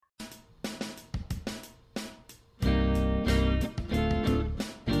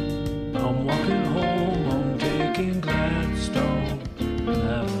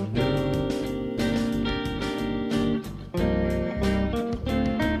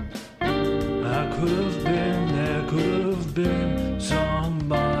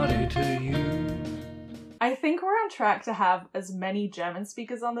track to have as many German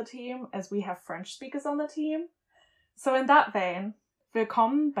speakers on the team as we have French speakers on the team. So in that vein,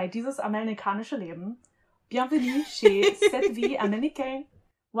 willkommen bei dieses amerikanische Leben. Bienvenue chez cette vie américaine.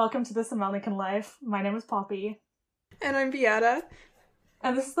 Welcome to This American Life. My name is Poppy. And I'm Beata.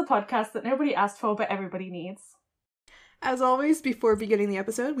 And this is the podcast that nobody asked for but everybody needs. As always, before beginning the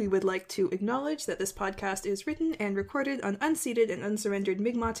episode, we would like to acknowledge that this podcast is written and recorded on unceded and unsurrendered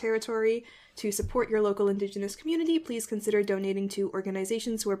Mi'kmaq territory. To support your local Indigenous community, please consider donating to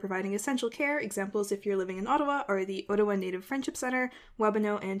organizations who are providing essential care. Examples, if you're living in Ottawa, are the Ottawa Native Friendship Centre,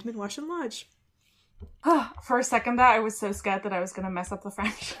 Wabano, and Minwashan Lodge. For a second there, I was so scared that I was going to mess up the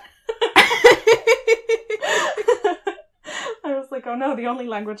French. I was like, oh no, the only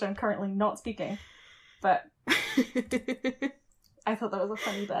language I'm currently not speaking. But I thought that was a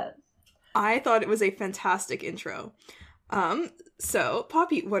funny bit. I thought it was a fantastic intro. So,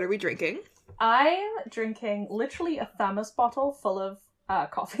 Poppy, what are we drinking? I'm drinking literally a thermos bottle full of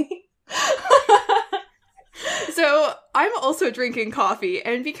coffee. So, I'm also drinking coffee,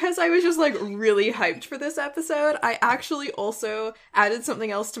 and because I was just, really hyped for this episode, I actually also added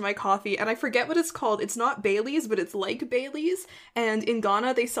something else to my coffee, and I forget what it's called. It's not Bailey's, but it's like Bailey's, and in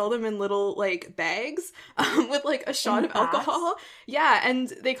Ghana, they sell them in little, bags, with, a shot of alcohol. Yeah, and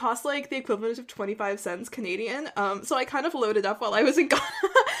they cost, the equivalent of 25 cents Canadian, so I kind of loaded up while I was in Ghana,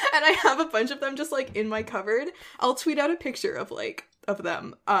 and I have a bunch of them just, in my cupboard. I'll tweet out a picture of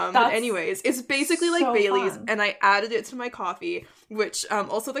them. But anyways, it's basically like so Bailey's, fun. And I added it to my coffee, which,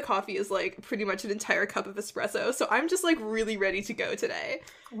 also the coffee is, pretty much an entire cup of espresso, so I'm just, really ready to go today.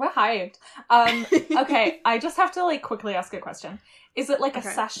 We're hyped. Okay, I just have to, quickly ask a question. Is it, a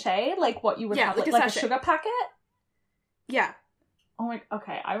sachet, what you would have, like a sugar packet? Yeah. Oh my,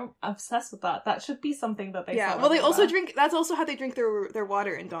 okay, I'm obsessed with that. That should be something that they sell. Well, they also drink, that's also how they drink their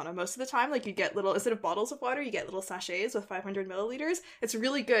water in Ghana. Most of the time, you get little, instead of bottles of water, you get little sachets with 500 milliliters. It's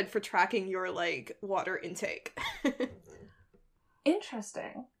really good for tracking your, water intake.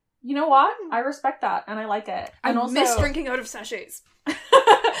 Interesting. You know what? I respect that, and I like it. And I also miss drinking out of sachets.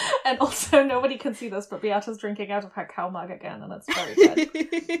 And also, nobody can see this, but Beata's drinking out of her cow mug again, and it's very good.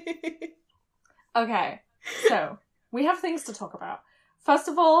 Okay, so, we have things to talk about. First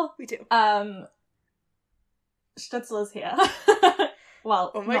of all, we do. Stützle's here.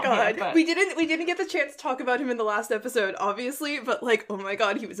 Well, oh my god, here, but... we didn't get the chance to talk about him in the last episode, obviously, but oh my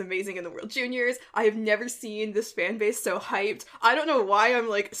god, he was amazing in the World Juniors. I have never seen this fan base so hyped. I don't know why I'm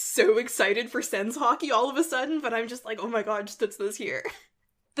so excited for Sens hockey all of a sudden, but I'm just oh my god, Stützle's here.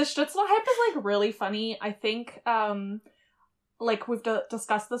 The Stützle hype is really funny. I think we've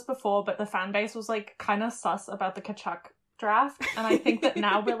discussed this before, but the fan base was kind of sus about the Tkachuk draft, and I think that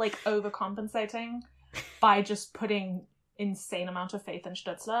now we're overcompensating by just putting insane amount of faith in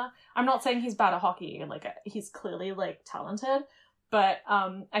Stützle. I'm not saying he's bad at hockey, he's clearly talented, but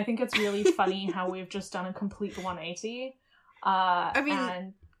I think it's really funny how we've just done a complete 180 I mean,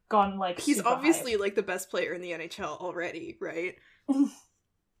 and gone he's obviously hype. The best player in the NHL already, right?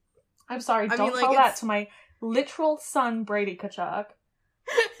 I'm sorry, don't tell that to my literal son, Brady Tkachuk.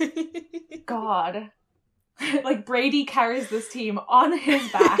 God. Brady carries this team on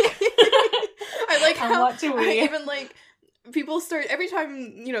his back. I like how what do we... even people start, every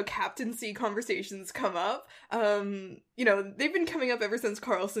time, captaincy conversations come up, they've been coming up ever since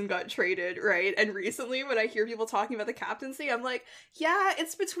Karlsson got traded, right? And recently, when I hear people talking about the captaincy, I'm yeah,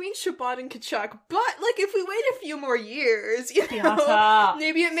 it's between Chabot and Tkachuk, but, if we wait a few more years,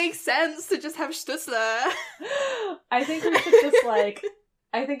 maybe it makes sense to just have Stützle. I think we should just,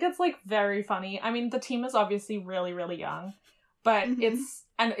 I think it's, very funny. I mean, the team is obviously really, really young, but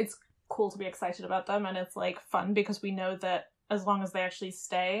it's cool to be excited about them, and it's, fun because we know that as long as they actually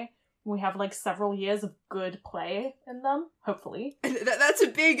stay, we have, several years of good play in them, hopefully. And that's a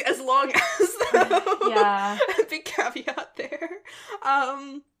big as long as, though. Yeah. A big caveat there.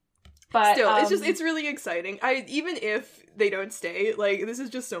 But still, it's really exciting. Even if they don't stay, this is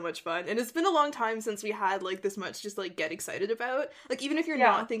just so much fun. And it's been a long time since we had, this much just, get excited about. Even if you're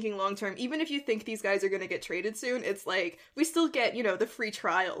not thinking long-term, even if you think these guys are gonna get traded soon, it's we still get, the free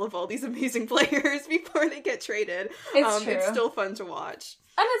trial of all these amazing players before they get traded. It's true. It's still fun to watch.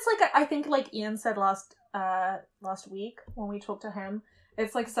 And it's, I think, Ian said last week when we talked to him,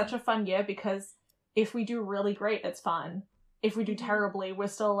 it's, such a fun year because if we do really great, it's fun. If we do terribly, we're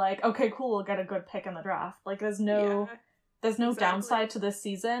still okay, cool, we'll get a good pick in the draft. There's no downside to this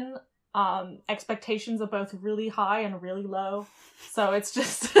season. Expectations are both really high and really low. So it's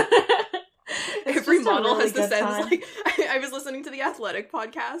just... Every model has the sense, I was listening to the Athletic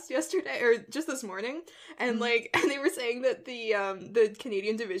podcast yesterday, or just this morning, and like, and they were saying that the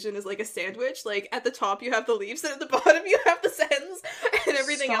Canadian division is like a sandwich. Like at the top you have the Leafs, and at the bottom you have the Sens, and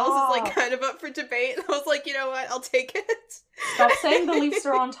everything else is like kind of up for debate. And I was like, you know what, I'll take it. Stop saying the Leafs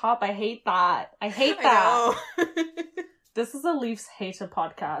are on top. I hate that. I hate that. I know. This is a Leafs hater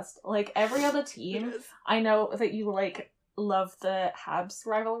podcast. Like every other team, I know that you like love the Habs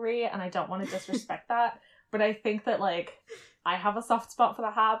rivalry, and I don't want to disrespect that, but I think that like I have a soft spot for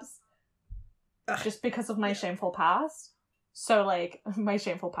the Habs just because of my shameful past. So like my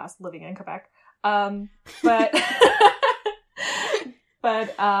shameful past living in Quebec. But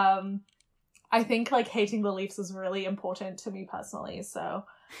I think like hating the Leafs is really important to me personally, so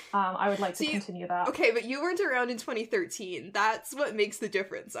I would like to continue that. Okay, but you weren't around in 2013. That's what makes the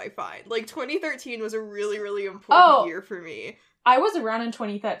difference, I find. Like, 2013 was a really, really important year for me. I was around in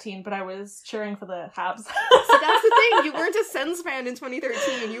 2013, but I was cheering for the Habs. So that's the thing, you weren't a Sens fan in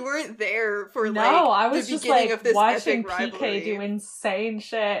 2013. You weren't there for, I was the just, beginning like, of this watching epic rivalry. PK do insane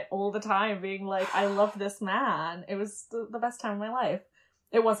shit all the time, being like, I love this man. It was the best time of my life.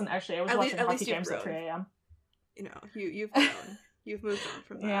 It wasn't, actually. I was watching hockey games at 3 a.m. You know, you've grown. You've moved on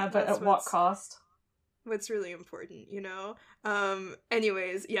from that. Yeah, but at what cost? What's really important, you know?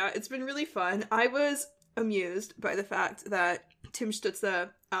 Anyways, yeah, it's been really fun. I was amused by the fact that Tim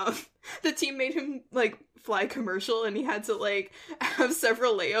Stützle, the team made him, like, fly commercial, and he had to, like, have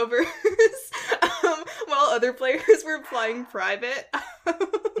several layovers while other players were flying private.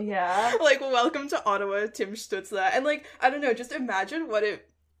 Yeah. Like, welcome to Ottawa, Tim Stützle. And, like, I don't know, just imagine what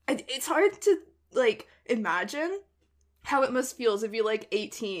it's hard to, like, imagine how it must feel to be like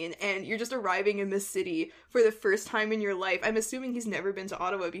 18 and you're just arriving in this city for the first time in your life. I'm assuming he's never been to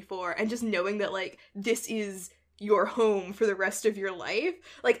Ottawa before, and just knowing that like this is your home for the rest of your life.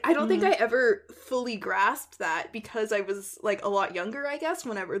 Like I don't think I ever fully grasped that because I was like a lot younger, I guess,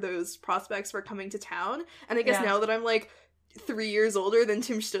 whenever those prospects were coming to town. And I guess now that I'm like 3 years older than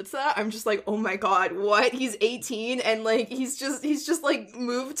Tim Stützle, I'm just like, oh my god, what? He's 18 and like he's just like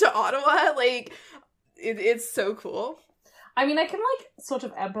moved to Ottawa. Like it's so cool. I mean, I can, like, sort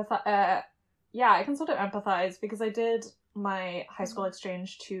of empathize, I can sort of empathize, because I did my high school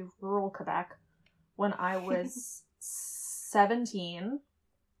exchange to rural Quebec when I was 17,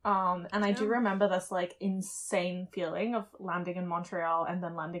 and I do remember this, like, insane feeling of landing in Montreal and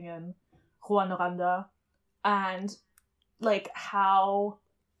then landing in Rouyn-Noranda, and, like, how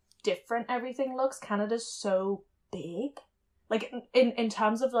different everything looks. Canada's so big. Like, in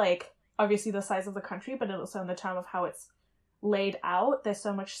terms of, like, obviously the size of the country, but also in the term of how it's laid out, there's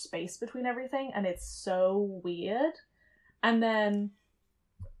so much space between everything, and it's so weird. And then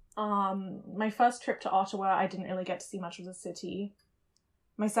my first trip to Ottawa, I didn't really get to see much of the city.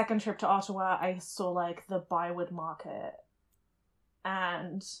 My second trip to Ottawa, I saw like the Bywood Market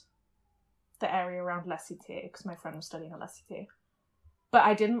and the area around La Cité, because my friend was studying at La Cité. But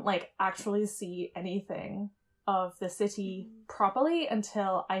I didn't like actually see anything of the city properly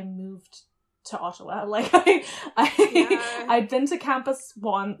until I moved to Ottawa. Like I'd been to campus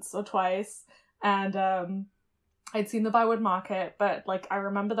once or twice, and I'd seen the Bywood Market, but like I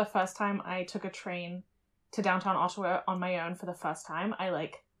remember the first time I took a train to downtown Ottawa on my own for the first time,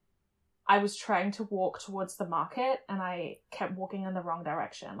 I was trying to walk towards the market and I kept walking in the wrong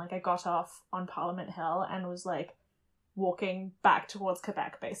direction. Like I got off on Parliament Hill and was like walking back towards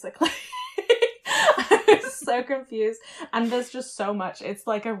Quebec basically. I was so confused, and there's just so much. It's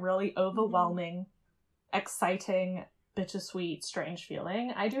like a really overwhelming, exciting, bittersweet, strange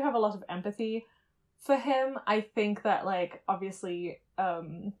feeling. I do have a lot of empathy for him. I think that like obviously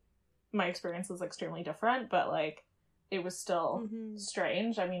my experience is extremely different, but like it was still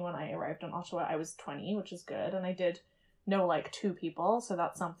strange. I mean, when I arrived in Ottawa I was 20, which is good, and I did know like 2 people, so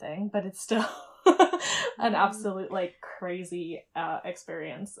that's something, but it's still an absolute like crazy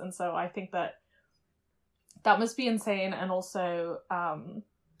experience. And so I think that must be insane, and also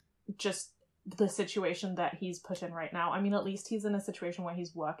just the situation that he's put in right now. I mean, at least he's in a situation where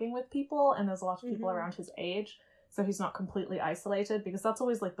he's working with people and there's a lot of people around his age, so he's not completely isolated, because that's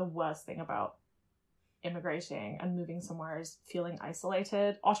always like the worst thing about immigrating and moving somewhere is feeling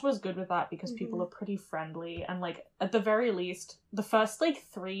isolated. Ottawa's good with that because people are pretty friendly, and like at the very least the first like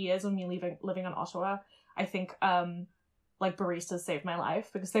 3 years of me living in Ottawa, I think like baristas saved my life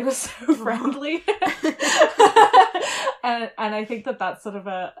because they were so friendly. and I think that that's sort of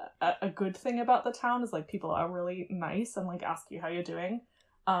a good thing about the town, is like people are really nice and like ask you how you're doing.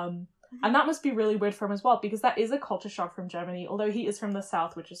 And that must be really weird for him as well, because that is a culture shock from Germany, although he is from the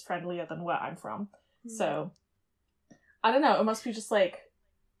south, which is friendlier than where I'm from. So I don't know, it must be just like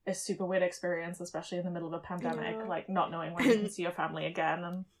a super weird experience, especially in the middle of a pandemic, Yeah. like not knowing when you can see your family again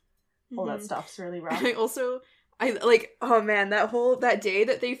and all that stuff's really rough. And I like, oh man, that day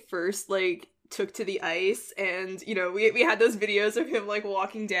that they first like took to the ice, and you know, we had those videos of him like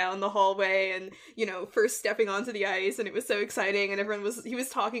walking down the hallway and, you know, first stepping onto the ice, and it was so exciting, and he was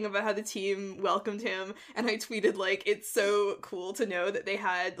talking about how the team welcomed him, and I tweeted like, it's so cool to know that they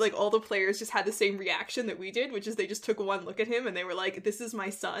had like all the players just had the same reaction that we did, which is they just took one look at him and they were like, this is my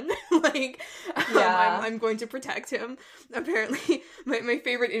son. Like, I'm going to protect him. Apparently my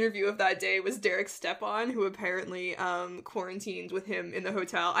favorite interview of that day was Derek Stepan, who apparently quarantined with him in the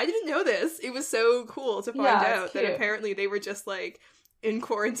hotel. I didn't know this. It was so cool to find out that apparently they were just like in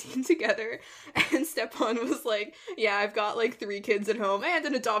quarantine together, and Stepan was like, yeah, I've got like 3 kids at home and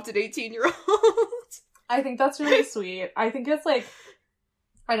an adopted 18-year-old. I think that's really sweet. I think it's like,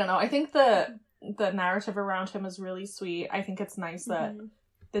 I don't know, I think the narrative around him is really sweet. I think it's nice that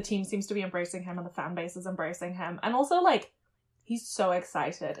the team seems to be embracing him and the fan base is embracing him, and also like he's so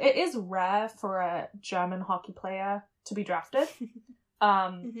excited. It is rare for a German hockey player to be drafted.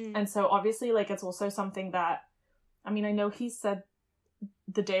 And so obviously, like, it's also something that, I mean, I know he said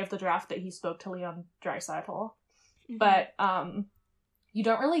the day of the draft that he spoke to Leon Draisaitl, but you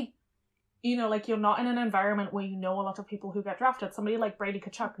don't really, you know, like, you're not in an environment where you know a lot of people who get drafted. Somebody like Brady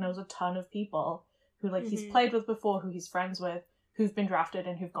Tkachuk knows a ton of people who, like, he's played with before, who he's friends with, who've been drafted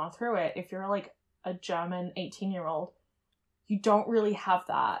and who've gone through it. If you're, like, a German 18-year-old, you don't really have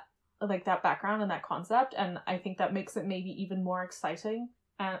that, like, that background and that concept, and I think that makes it maybe even more exciting,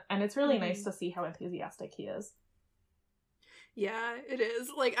 and it's really nice to see how enthusiastic he is. Yeah, it is.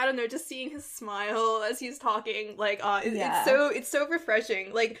 Like, I don't know, just seeing his smile as he's talking, like, it's so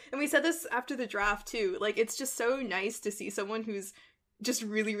refreshing. Like, and we said this after the draft too, like, it's just so nice to see someone who's just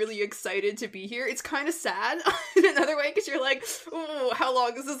really, really excited to be here. It's kind of sad in another way, because you're like, oh, how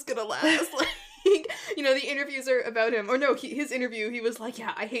long is this gonna last? Like, you know, the interviews are about him. Or no, his interview, he was like,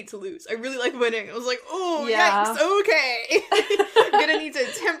 yeah, I hate to lose. I really like winning. I was like, oh, yikes, okay. I'm gonna need to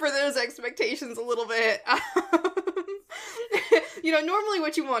temper those expectations a little bit. You know, normally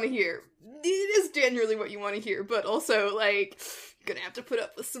what you want to hear. It is generally what you want to hear, but also, like, gonna have to put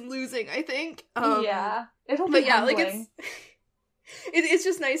up with some losing, I think. Yeah, it'll be humbling. Like, it's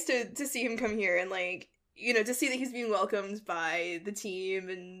just nice to see him come here and, like, you know, to see that he's being welcomed by the team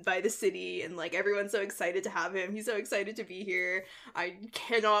and by the city, and, like, everyone's so excited to have him. He's so excited to be here. I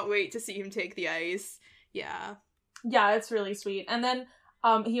cannot wait to see him take the ice. Yeah. Yeah, it's really sweet. And then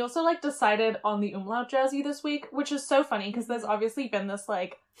he also, like, decided on the Umlaut jersey this week, which is so funny, because there's obviously been this,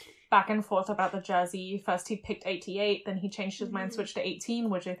 like, back and forth about the jersey. First he picked 88, then he changed his mind, switched to 18,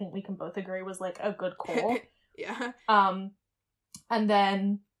 which I think we can both agree was, like, a good call. Yeah. And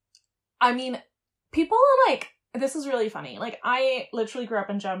then, I mean, people are like, this is really funny. Like, I literally grew up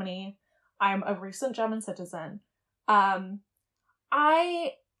in Germany. I'm a recent German citizen.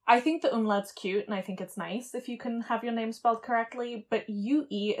 I think the umlaut's cute, and I think it's nice if you can have your name spelled correctly, but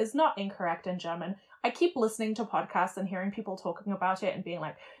UE is not incorrect in German. I keep listening to podcasts and hearing people talking about it and being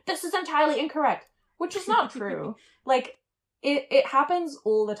like, this is entirely incorrect, which is not true. Like, it happens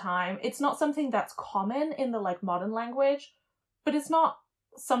all the time. It's not something that's common in the, like, modern language, but it's not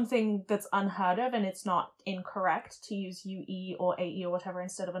something that's unheard of, and it's not incorrect to use UE or AE or whatever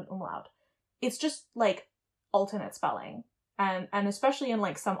instead of an umlaut. It's just, like, alternate spelling. And especially in,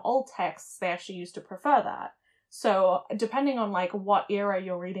 like, some old texts, they actually used to prefer that. So depending on, like, what era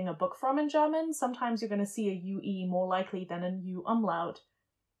you're reading a book from in German, sometimes you're going to see a UE more likely than a U umlaut.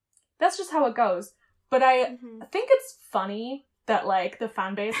 That's just how it goes. But I think it's funny that, like, the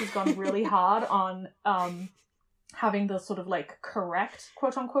fan base has gone really hard on having the sort of, like, correct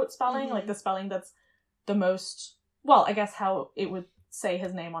quote-unquote spelling, like the spelling that's the most, well, I guess how it would say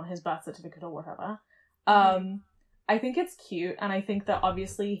his name on his birth certificate or whatever. I think it's cute, and I think that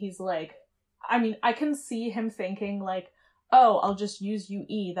obviously he's, like, I mean, I can see him thinking, like, oh, I'll just use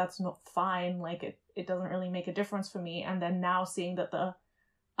UE, that's not fine, like, it doesn't really make a difference for me, and then now seeing that the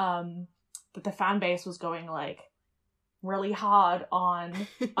fan base was going, like, really hard on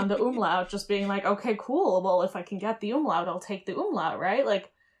the umlaut, just being like, okay, cool, well, if I can get the umlaut, I'll take the umlaut, right? Like,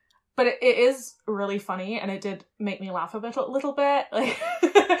 but it is really funny, and it did make me laugh a little bit, like,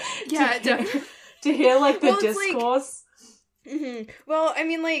 yeah, definitely. To hear, like, the discourse. Like, Well, I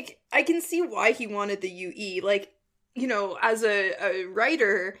mean, like, I can see why he wanted the UE, like, you know, as a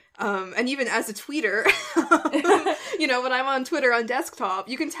writer, and even as a tweeter, you know, when I'm on Twitter on desktop,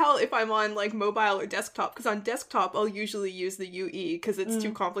 you can tell if I'm on, like, mobile or desktop, because on desktop, I'll usually use the UE, because it's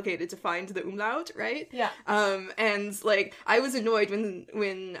too complicated to find the umlaut, right? Yeah. And, like, I was annoyed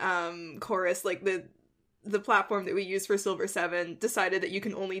when Chorus, like, the platform that we use for Silver 7 decided that you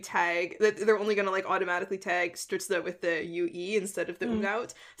can only tag, that they're only going to like automatically tag Stutzla with the UE instead of the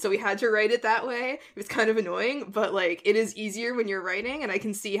umlaut. So we had to write it that way. It was kind of annoying, but like it is easier when you're writing, and I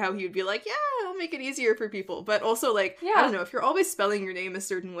can see how he would be like, yeah, I'll make it easier for people. But also like, I don't know, if you're always spelling your name a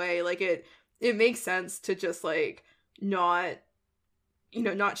certain way, like it makes sense to just like not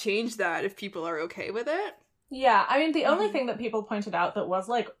change that if people are okay with it. Yeah, I mean, the only thing that people pointed out that was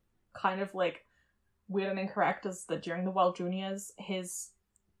like kind of like weird and incorrect is that during the World Juniors, his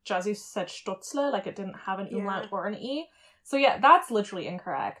jersey said Stutzler, like it didn't have an umlaut or an E. So yeah, that's literally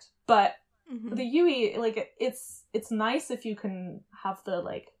incorrect. But the UE, like it's nice if you can have the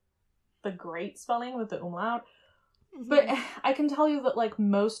like the great spelling with the umlaut. But I can tell you that like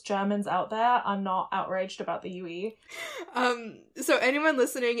most Germans out there are not outraged about the UE. So anyone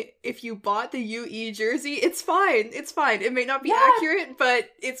listening, if you bought the UE jersey, it's fine. It's fine. It may not be accurate,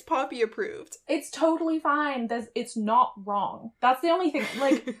 but it's Poppy approved. It's totally fine. It's not wrong. That's the only thing.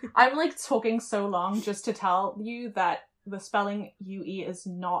 Like, I'm like talking so long just to tell you that the spelling UE is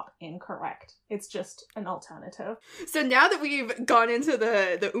not incorrect. It's just an alternative. So now that we've gone into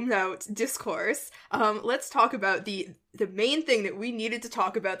the umlaut discourse, let's talk about the main thing that we needed to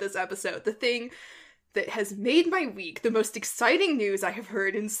talk about this episode. The thing that has made my week, the most exciting news I have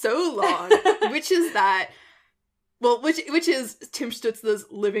heard in so long, which is that, well, which is Tim Stutzla's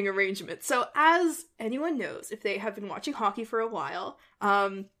living arrangement. So as anyone knows, if they have been watching hockey for a while,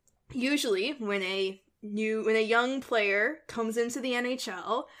 usually when a young player comes into the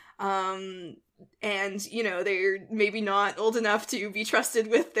NHL, and, you know, they're maybe not old enough to be trusted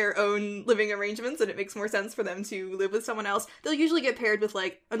with their own living arrangements, and it makes more sense for them to live with someone else, they'll usually get paired with,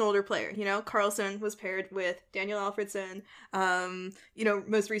 like, an older player, you know? Carlson was paired with Daniel Alfredsson, you know,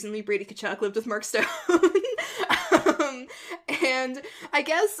 most recently Brady Tkachuk lived with Mark Stone, and I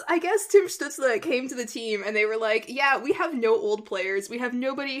guess Tim Stutzla came to the team and they were like, yeah, we have no old players. We have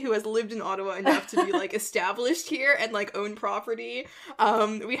nobody who has lived in Ottawa enough to be like established here and like own property.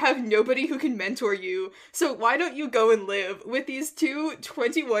 We have nobody who can mentor you. So why don't you go and live with these two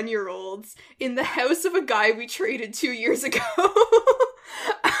 21-year-olds in the house of a guy we traded 2 years ago?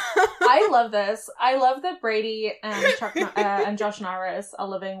 I love this. I love that Brady and Josh Norris are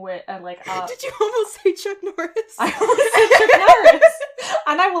living with Did you almost say Chuck Norris? I almost said Chuck Norris,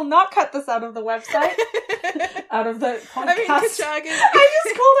 and I will not cut this out of the website, out of the podcast. I mean, Kachuk is... I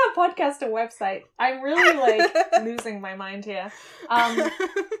just called our podcast a website. I'm really like losing my mind here.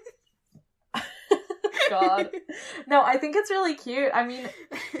 God. No, I think it's really cute. I mean,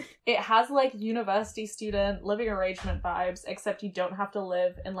 it has like university student living arrangement vibes, except you don't have to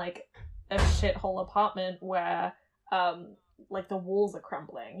live in like a shithole apartment where like the walls are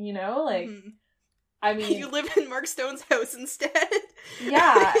crumbling, you know? Like I mean, you live in Mark Stone's house instead.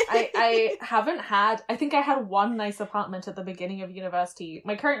 Yeah, I think I had one nice apartment at the beginning of university.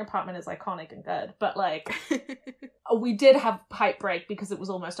 My current apartment is iconic and good, but like we did have pipe break because it was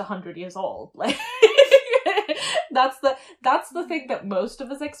almost 100 years old. Like that's the thing that most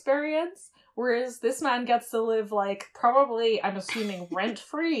of us experience. Whereas this man gets to live like probably, I'm assuming, rent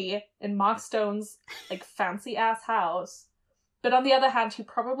free in Mark Stone's like fancy ass house. But on the other hand, he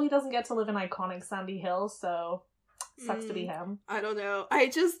probably doesn't get to live in iconic Sandy Hill, so sucks to be him. I don't know. I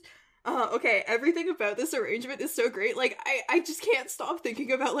just okay, everything about this arrangement is so great. Like I just can't stop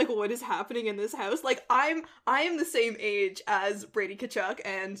thinking about like what is happening in this house. Like I am the same age as Brady Tkachuk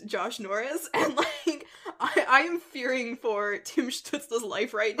and Josh Norris, and like I am fearing for Tim Stutzla's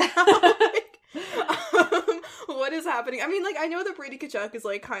life right now. Like, what is happening? I mean, like I know that Brady Tkachuk is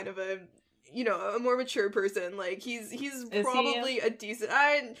like kind of a, you know, a more mature person. Like he's probably a decent.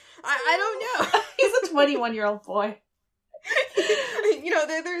 I don't know. He's a 21-year-old boy. You know,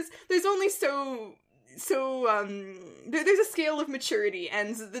 there's only so there's a scale of maturity,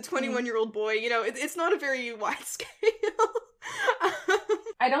 and the 21-year-old boy, you know, it's not a very wide scale.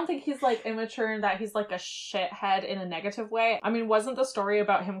 I don't think he's like immature in that he's like a shithead in a negative way. I mean, wasn't the story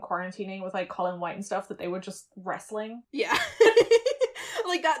about him quarantining with like Colin White and stuff that they were just wrestling? Yeah.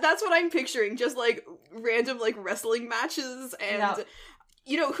 Like that's what I'm picturing, just like random like wrestling matches, and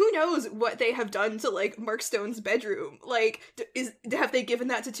you know, who knows what they have done to like Mark Stone's bedroom. Like have they given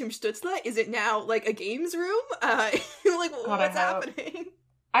that to Tim Stutzla? Is it now like a games room? Like what's happening?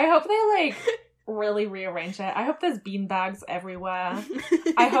 I hope they like really rearrange it. I hope there's beanbags everywhere.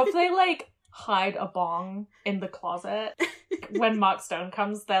 I hope they like hide a bong in the closet. When Mark Stone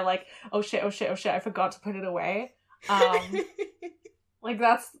comes, they're like, oh shit, I forgot to put it away. Like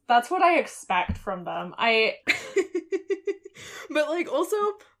that's what I expect from them. But like also,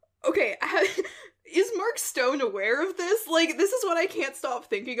 okay, is Mark Stone aware of this? Like, this is what I can't stop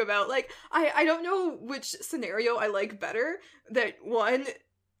thinking about. Like, I don't know which scenario I like better. That one,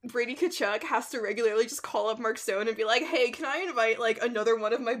 Brady Tkachuk has to regularly just call up Mark Stone and be like, hey, can I invite, like, another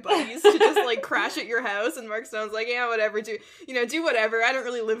one of my buddies to just, like, crash at your house? And Mark Stone's like, yeah, whatever, do whatever. I don't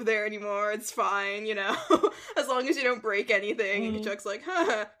really live there anymore. It's fine, you know, as long as you don't break anything. And Tkachuk's like,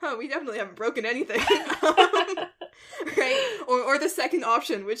 we definitely haven't broken anything. Right? Or the second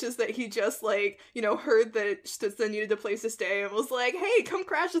option, which is that he just, like, you know, heard that Stützle needed a place to stay and was like, hey, come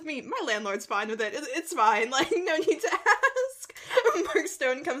crash with me. My landlord's fine with it. It's fine. Like, no need to ask. Mark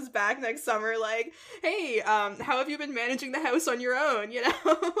Stone comes back next summer like, hey, how have you been managing the house on your own, you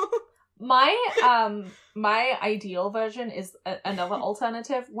know? My ideal version is another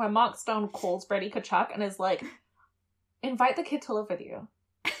alternative where Mark Stone calls Brady Tkachuk and is like, invite the kid to live with you.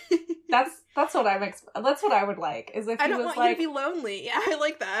 That's what that's what I would like. Is if he I don't was want like, you to be lonely. Yeah, I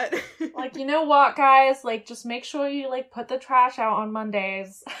like that. like, you know what, guys? Like, just make sure you, like, put the trash out on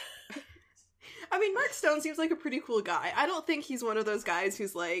Mondays. I mean, Mark Stone seems like a pretty cool guy. I don't think he's one of those guys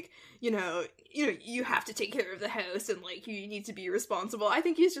who's like, you know, you have to take care of the house and, like, you need to be responsible. I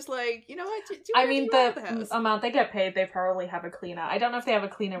think he's just like, you know what, do I mean, the house. amount they get paid, they probably have a cleaner. I don't know if they have a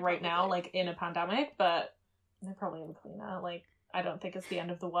cleaner right now, like, in a pandemic, but they probably have a cleaner. Like, I don't think it's the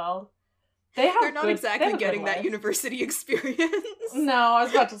end of the world. They're not exactly getting that university experience. No, I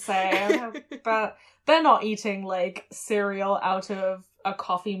was about to say, but they're not eating, like, cereal out of a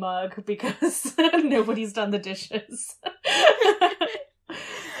coffee mug because nobody's done the dishes.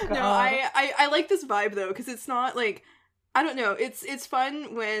 No, I like this vibe though, because it's not like, I don't know, it's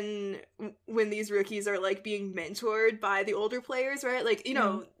fun when these rookies are, like, being mentored by the older players, right? Like, you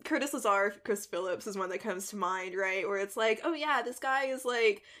know, Curtis Lazar, Chris Phillips is one that comes to mind, right? Where it's like, oh yeah, this guy is,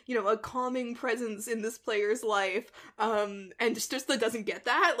 like, you know, a calming presence in this player's life, and just that doesn't get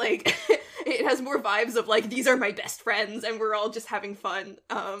that. Like, it has more vibes of, like, these are my best friends and we're all just having fun.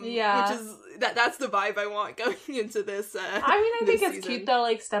 Yeah. Which is, that's the vibe I want going into this, I mean, I think it's season. cute though,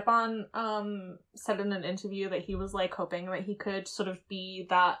 like, Stepan, said in an interview that he was, like, hoping that he could sort of be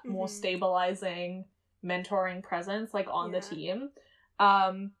that more stabilizing, mentoring presence, like, on the team.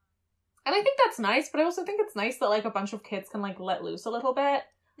 And I think that's nice, but I also think it's nice that, like, a bunch of kids can, like, let loose a little bit.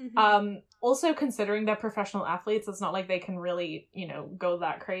 Also, considering they're professional athletes, it's not like they can really, you know, go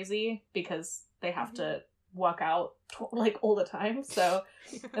that crazy because they have to work out, like, all the time. So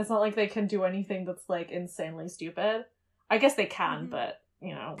it's not like they can do anything that's, like, insanely stupid. I guess they can, but,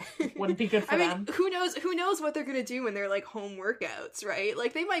 you know, it wouldn't be good for them. Who knows what they're gonna do when they're, like, home workouts, right?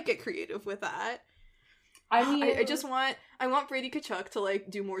 Like, they might get creative with that. I mean, I want Brady Tkachuk to, like,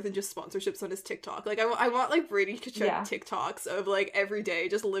 do more than just sponsorships on his TikTok. Like, I want like, Brady Tkachuk TikToks of, like, every day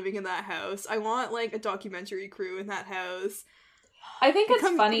just living in that house. I want, like, a documentary crew in that house. I think it's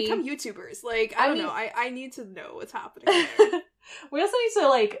funny. Become YouTubers. Like, I don't know. I need to know what's happening there. We also need to,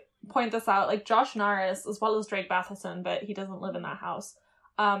 like, point this out. Like, Josh Norris, as well as Drake Batherson, but he doesn't live in that house.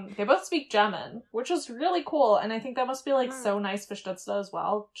 They both speak German, which is really cool. And I think that must be, like, so nice for Stützle as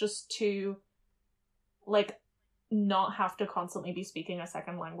well, just to, like, not have to constantly be speaking a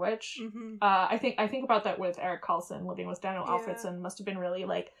second language. I think about that with Erik Karlsson living with Daniel Alfredsson must have been really,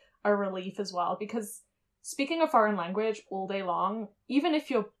 like, a relief as well, because speaking a foreign language all day long, even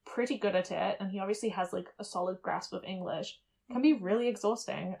if you're pretty good at it, and he obviously has, like, a solid grasp of English, can be really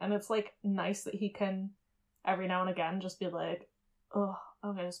exhausting. And it's, like, nice that he can every now and again just be like, oh,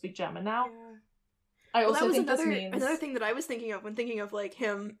 I'm gonna speak German now. I also think this means another thing that I was thinking of when thinking of, like,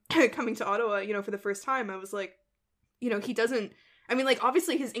 him coming to Ottawa, you know, for the first time. I was like, you know, he doesn't, I mean, like,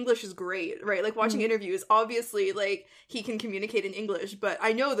 obviously his English is great, right? Like, watching interviews, obviously, like, he can communicate in English, but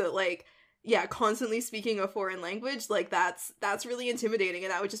I know that, like, yeah, constantly speaking a foreign language, like, that's really intimidating,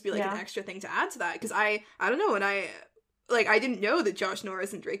 and that would just be, like, an extra thing to add to that, because I don't know, and I didn't know that Josh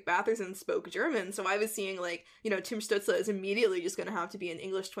Norris and Drake Batherson spoke German, so I was seeing, like, you know, Tim Stützle is immediately just gonna have to be in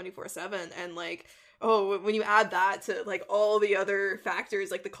English 24/7, and, like, oh, when you add that to, like, all the other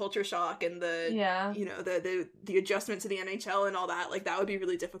factors, like the culture shock and the, you know, the adjustment to the NHL and all that, like, that would be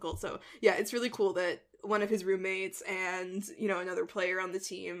really difficult. So, yeah, it's really cool that one of his roommates and, you know, another player on the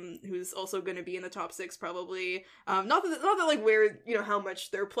team who's also going to be in the top 6 probably, not that, like, where, you know, how much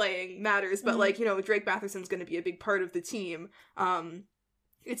they're playing matters, but, like, you know, Drake Batherson's going to be a big part of the team.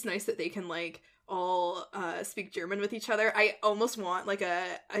 It's nice that they can, like, all speak German with each other. I almost want, like,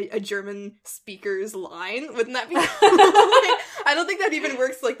 a German speaker's line. Wouldn't that be like, I don't think that even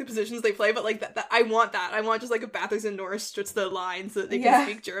works, like, the positions they play, but, like, that I want that. I want just, like, a Batherson Norris Stützle line so that they can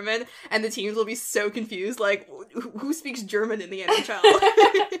speak German, and the teams will be so confused, like, who speaks German in the NHL?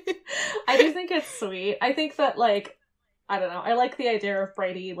 I do think it's sweet. I think that, like, I don't know. I like the idea of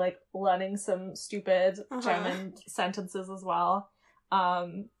Brady, like, learning some stupid German sentences as well.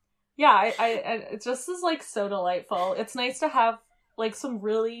 Yeah, it just is, like, so delightful. It's nice to have, like, some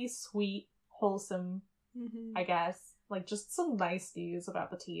really sweet, wholesome, I guess, like, just some niceties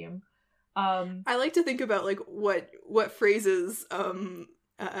about the team. I like to think about, like, what phrases,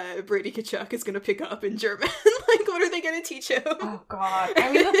 Brady Tkachuk is gonna pick up in German. Like, what are they gonna teach him? Oh, God.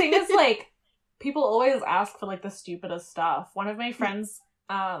 I mean, the thing is, like, people always ask for, like, the stupidest stuff. One of my friends,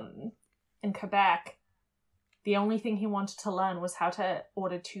 in Quebec, the only thing he wanted to learn was how to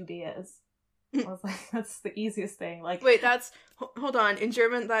order 2 beers. I was like, that's the easiest thing. Like, wait, that's... Hold on. In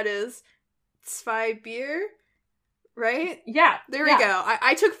German, that is 2 Bier? Right? Yeah. There we go.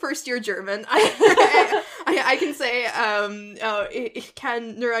 I took first year German. I can say, ich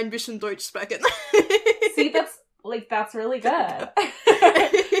kann nur ein bisschen Deutsch sprechen. See, that's really good.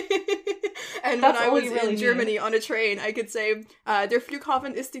 And when I was in Germany on a train, I could say, der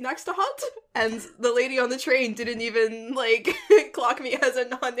Flughafen ist die nächste Halt. And the lady on the train didn't even, like, clock me as a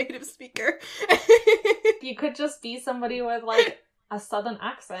non-native speaker. You could just be somebody with, like, a southern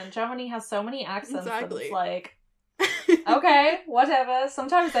accent. Germany has so many accents that it's like, okay, whatever.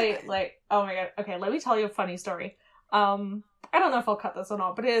 Sometimes they, like, oh my god, okay, let me tell you a funny story. I don't know if I'll cut this or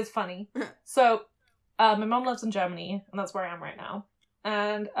not, but it is funny. So, my mom lives in Germany, and that's where I am right now.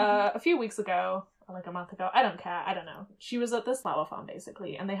 And a few weeks ago, or like a month ago, I don't care, I don't know. She was at this flower farm,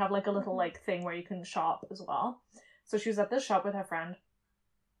 basically, and they have like a little like thing where you can shop as well. So she was at this shop with her friend,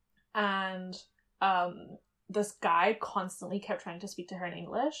 and this guy constantly kept trying to speak to her in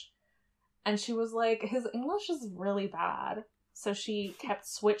English, and she was like, his English is really bad. So she kept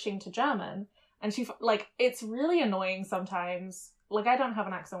switching to German, and she, like, it's really annoying sometimes. Like, I don't have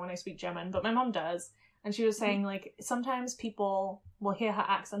an accent when I speak German, but my mom does. And she was saying, like, sometimes people will hear her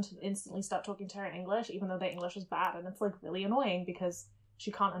accent and instantly start talking to her in English, even though their English is bad. And it's, like, really annoying because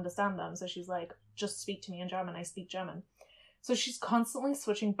she can't understand them. So she's like, just speak to me in German. I speak German. So she's constantly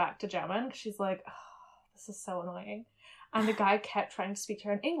switching back to German. She's like, oh, this is so annoying. And the guy kept trying to speak to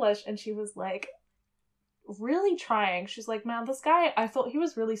her in English. And she was, like, really trying. She's like, man, this guy, I thought he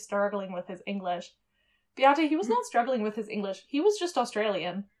was really struggling with his English. Beate, he was not struggling with his English. He was just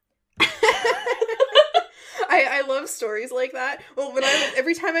Australian. I love stories like that. Well,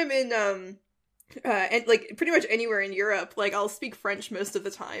 every time I'm in, and like pretty much anywhere in Europe, like I'll speak French most of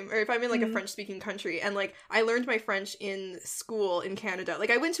the time, or if I'm in like a French-speaking country, and like I learned my French in school in Canada. Like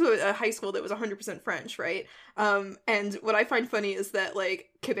I went to a high school that was 100% French, right? And what I find funny is that like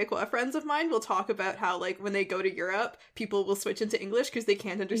Quebecois friends of mine will talk about how like when they go to Europe, people will switch into English because they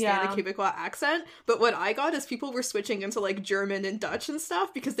can't understand the Quebecois accent. But what I got is people were switching into like German and Dutch and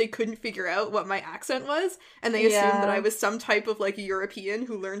stuff because they couldn't figure out what my accent was, and they assumed that I was some type of like European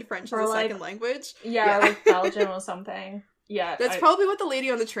who learned French as a second language. Yeah, like Belgium or something. Yeah, that's probably what the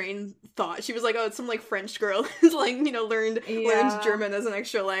lady on the train thought. She was like, "Oh, it's some like French girl who's like, you know, learned German as an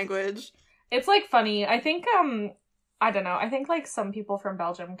extra language." It's like funny. I think I don't know. I think like some people from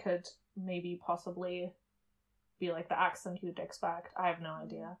Belgium could maybe possibly be like the accent you'd expect. I have no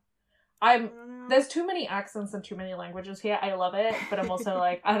idea. There's too many accents and too many languages here. I love it, but I'm also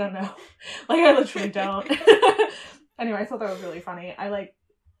like, I don't know. Like I literally don't. Anyway, I thought that was really funny. I like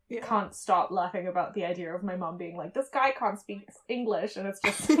can't stop laughing about the idea of my mom being like, this guy can't speak English, and it's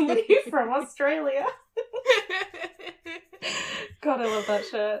just somebody from Australia. God, I love that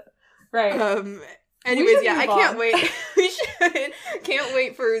shit. Right. Anyways, I can't wait. Can't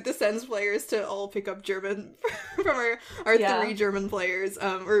wait for the Sens players to all pick up German from our 3 German players,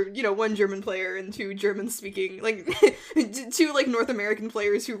 or you know, 1 German player and 2 German speaking, like 2 like North American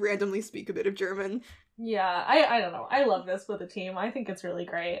players who randomly speak a bit of German. Yeah, I don't know. I love this for the team. I think it's really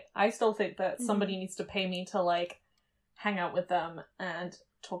great. I still think that somebody needs to pay me to like hang out with them and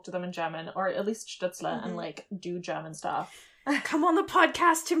talk to them in German, or at least Stützle, and like do German stuff. Come on the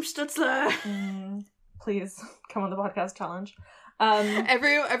podcast, Tim Stützle. Please come on the podcast challenge.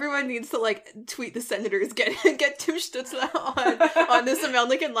 Everyone needs to like tweet the Senators, get Tim Stützle on This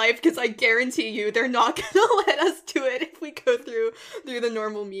American Life, because I guarantee you they're not gonna let us do it if we go through the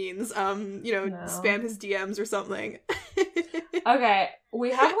normal means. Spam his DMs or something. Okay,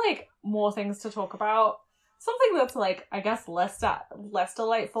 we have like more things to talk about. Something that's like, I guess, less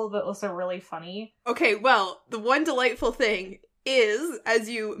delightful, but also really funny. Okay, well, the one delightful thing is, as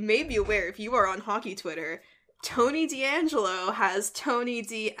you may be aware if you are on hockey Twitter, Tony DeAngelo has Tony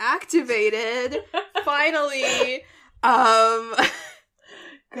deactivated. Finally. God.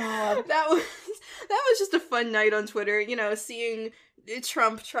 That that was just a fun night on Twitter, you know, seeing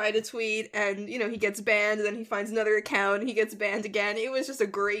Trump try to tweet and, you know, he gets banned and then he finds another account and he gets banned again. It was just a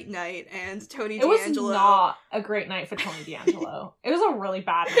great night, and Tony D'Angelo... It was not a great night for Tony D'Angelo. It was a really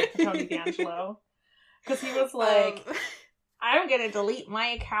bad night for Tony D'Angelo. Because he was like, I'm gonna delete my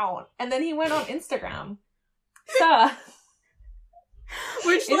account. And then he went on Instagram. Sir.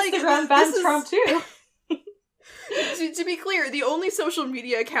 Which, like, Instagram banned Trump too. To be clear, the only social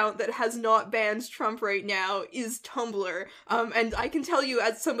media account that has not banned Trump right now is Tumblr. And I can tell you,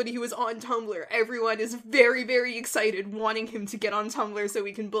 as somebody who is on Tumblr, everyone is very, very excited, wanting him to get on Tumblr so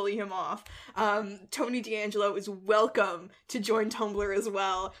we can bully him off. Tony D'Angelo is welcome to join Tumblr as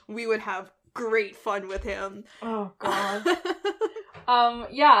well. We would have great fun with him. Oh, God.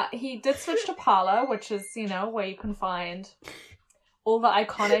 Yeah, he did switch to Parler, which is, you know, where you can find all the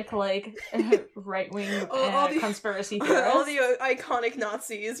iconic, like, right-wing conspiracy theorists. All the iconic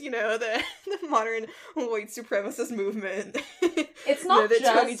Nazis, you know, the modern white supremacist movement. It's not that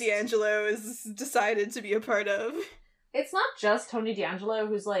just... Tony D'Angelo has decided to be a part of. It's not just Tony D'Angelo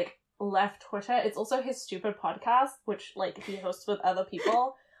who's, like, left Twitter. It's also his stupid podcast, which, like, he hosts with other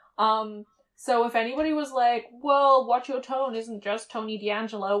people. So if anybody was like, well, Watch Your Tone isn't just Tony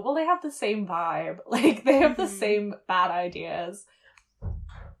D'Angelo, well, they have the same vibe. Like, they have the same bad ideas.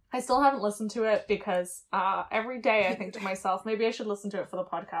 I still haven't listened to it because every day I think to myself, maybe I should listen to it for the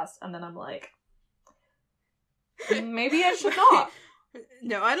podcast, and then I'm like, maybe I should not.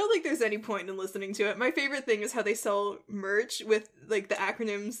 No, I don't think there's any point in listening to it. My favorite thing is how they sell merch with, like, the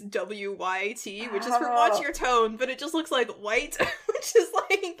acronyms WYT, which is for Watch Your Tone, but it just looks like white, which is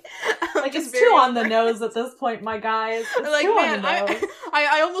like... like, it's too on the nose at this point, my guys. It's like, too man, on the nose.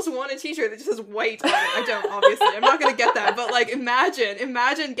 I almost want a t-shirt that just says white on it. I don't, obviously. I'm not gonna get that, but, like,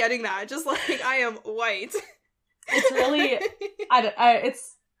 imagine getting that. Just, like, I am white. It's really...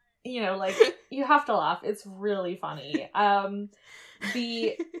 it's, you know, like, you have to laugh. It's really funny.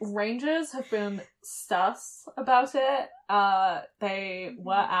 The Rangers have been sus about it. They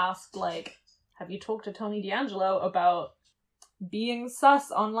were asked, like, have you talked to Tony D'Angelo about being sus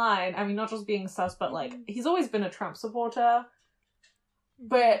online? I mean, not just being sus, but, like, he's always been a Trump supporter.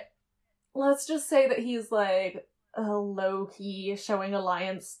 But let's just say that he's, like, low-key showing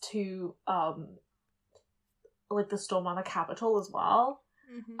alliance to, like, the storm on the Capitol as well.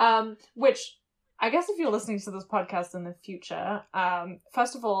 Mm-hmm. Which... I guess if you're listening to this podcast in the future,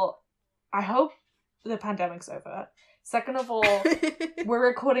 first of all, I hope the pandemic's over. Second of all, we're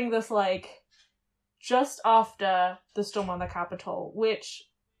recording this, like, just after the storm on the Capitol, which,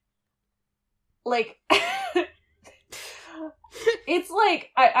 like, it's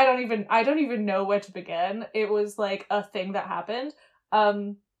like, I don't even know where to begin. It was, like, a thing that happened.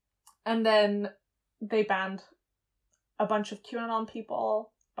 And then they banned a bunch of QAnon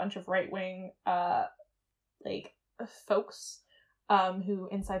people, bunch of right-wing like folks who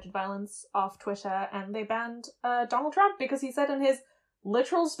incited violence off Twitter, and they banned Donald Trump because he said in his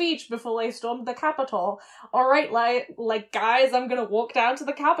literal speech before they stormed the Capitol, all right, like guys, I'm gonna walk down to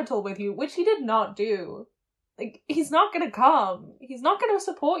the Capitol with you, which he did not do. Like, he's not gonna come. He's not gonna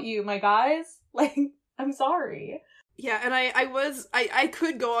support you, my guys. Like, I'm sorry. Yeah, and I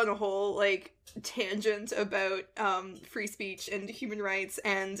could go on a whole, like, tangent about free speech and human rights,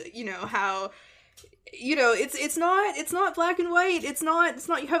 and, you know, how, you know, it's not black and white. It's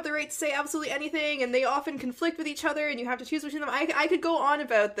not you have the right to say absolutely anything, and they often conflict with each other and you have to choose between them. I could go on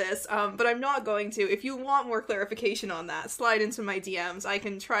about this, but I'm not going to. If you want more clarification on that, slide into my DMs. I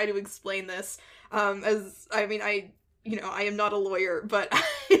can try to explain this. I am not a lawyer, but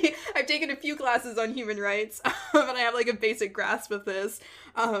I've taken a few classes on human rights, and I have, like, a basic grasp of this.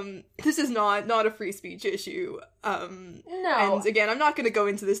 This is not a free speech issue. No. And again, I'm not going to go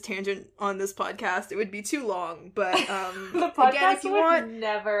into this tangent on this podcast. It would be too long, but the podcast again, if you would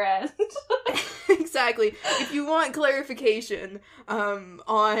never end. Exactly. If you want clarification on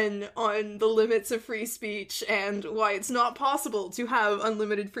the limits of free speech and why it's not possible to have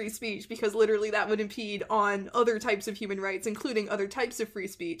unlimited free speech, because literally that would impede on other types of human rights, including other types of free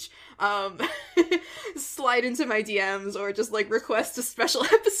speech, slide into my DMs or just, like, request a special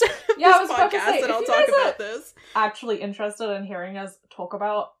episode of this podcast and I'll talk about this. Actually interested in hearing us talk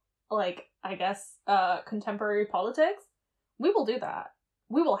about, like, I guess, contemporary politics, we will do that.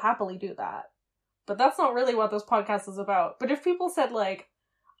 We will happily do that. But that's not really what this podcast is about. But if people said, like,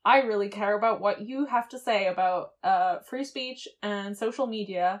 I really care about what you have to say about free speech and social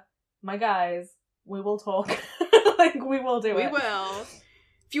media, my guys, we will talk. Like, we will do it. We will.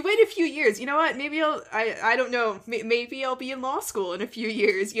 If you wait a few years, you know what? Maybe I don't know. Maybe I'll be in law school in a few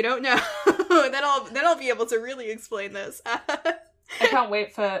years. You don't know. Then I'll be able to really explain this. I can't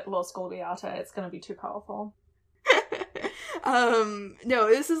wait for Law School Beata. It's gonna be too powerful. No,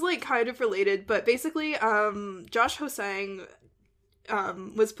 this is like kind of related, but basically, Josh Ho-sang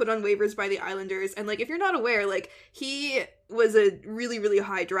was put on waivers by the Islanders, and like if you're not aware, like he was a really, really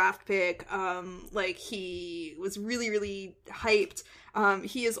high draft pick. Like he was really, really hyped.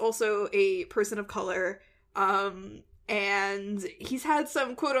 He is also a person of color. And he's had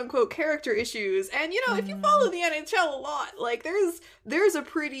some quote-unquote character issues, and you know, if you follow the NHL a lot, like there's a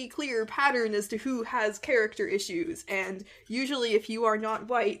pretty clear pattern as to who has character issues, and usually if you are not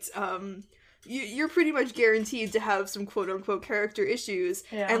white, you're pretty much guaranteed to have some quote-unquote character issues.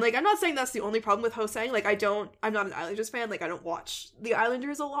 And like, I'm not saying that's the only problem with Ho-sang, like I'm not an Islanders fan, like I don't watch the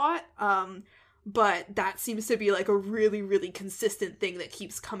Islanders a lot, but that seems to be like a really, really consistent thing that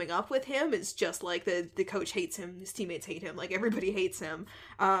keeps coming up with him. It's just like the coach hates him, his teammates hate him, like everybody hates him.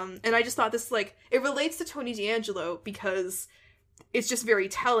 And I just thought this, like, it relates to Tony DeAngelo because it's just very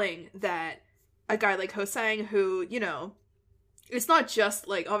telling that a guy like Ho-sang, who, you know, it's not just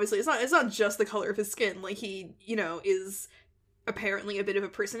like, obviously it's not just the color of his skin, like he, you know, is apparently a bit of a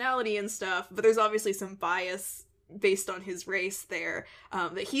personality and stuff, but there's obviously some bias based on his race there,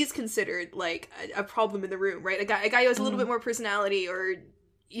 that he's considered like a problem in the room, right? A guy who has a little bit more personality, or,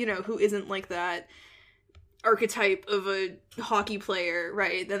 you know, who isn't like that archetype of a hockey player,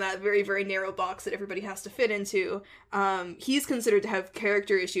 right? Then that very, very narrow box that everybody has to fit into. He's considered to have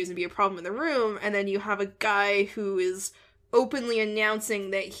character issues and be a problem in the room, and then you have a guy who is openly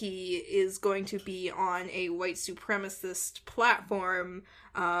announcing that he is going to be on a white supremacist platform,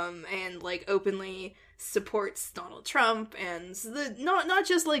 and like openly supports Donald Trump, and not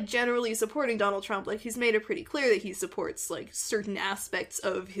just like generally supporting Donald Trump, like he's made it pretty clear that he supports like certain aspects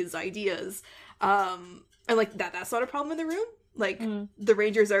of his ideas, and like that's not a problem in the room. Like the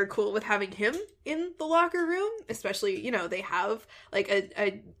Rangers are cool with having him in the locker room, especially, you know, they have like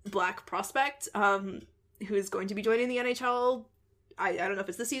a black prospect who is going to be joining the NHL. I don't know if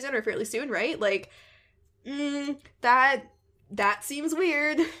it's this season or fairly soon, right? Like that seems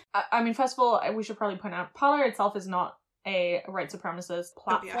weird. I mean, first of all, we should probably point out, Parler itself is not a white supremacist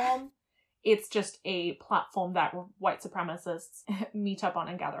platform. Oh, yeah. It's just a platform that white supremacists meet up on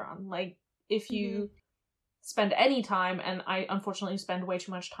and gather on. Like, if you spend any time, and I unfortunately spend way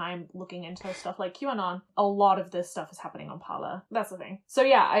too much time looking into stuff like QAnon, a lot of this stuff is happening on Parler. That's the thing. So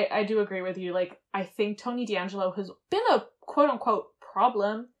yeah, I do agree with you. Like, I think Tony DeAngelo has been a quote-unquote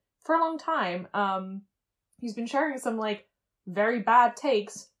problem for a long time. He's been sharing some, like, very bad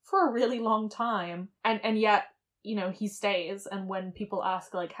takes for a really long time, and yet, you know, he stays. And when people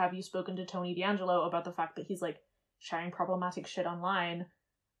ask, like, have you spoken to Tony DeAngelo about the fact that he's like sharing problematic shit online,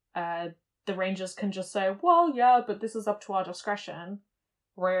 the Rangers can just say, well, yeah, but this is up to our discretion.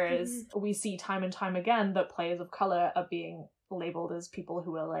 Whereas we see time and time again that players of color are being labeled as people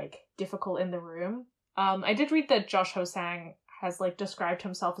who are like difficult in the room. I did read that Josh Ho-sang has like described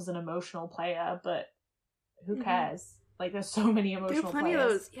himself as an emotional player, but who cares? Like, there's so many emotional players. There are plenty of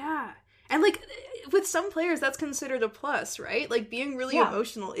those, yeah. And, like, with some players, that's considered a plus, right? Like, being really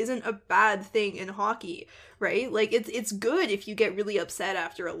emotional isn't a bad thing in hockey, right? Like, it's good if you get really upset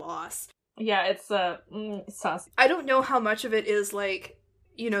after a loss. Yeah, it's sus. I don't know how much of it is, like,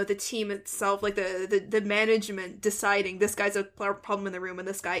 you know, the team itself, like, the management deciding this guy's a problem in the room and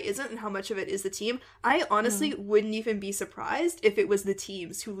this guy isn't, and how much of it is the team. I honestly wouldn't even be surprised if it was the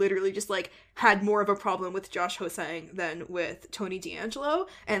teams who literally just, like, had more of a problem with Josh Ho-sang than with Tony DeAngelo,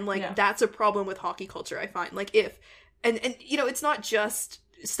 and, like, that's a problem with hockey culture, I find. Like, if, and you know, it's not just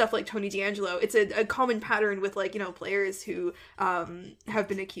stuff like Tony DeAngelo, it's a common pattern with, like, you know, players who have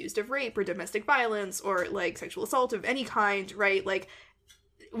been accused of rape or domestic violence or, like, sexual assault of any kind, right? Like,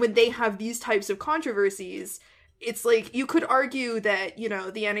 when they have these types of controversies, it's like, you could argue that, you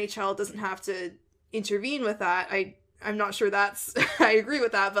know, the NHL doesn't have to intervene with that. I'm not sure that's, I agree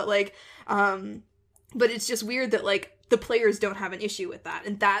with that, but like, but it's just weird that, like, the players don't have an issue with that.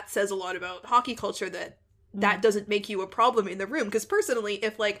 And that says a lot about hockey culture, that doesn't make you a problem in the room. Because personally,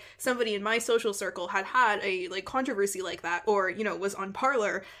 if, like, somebody in my social circle had a, like, controversy like that, or, you know, was on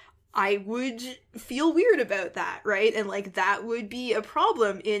Parler, I would feel weird about that, right? And, like, that would be a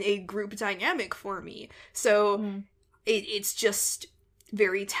problem in a group dynamic for me. So it's just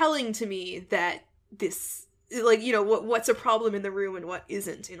very telling to me that this, like, you know, what's a problem in the room and what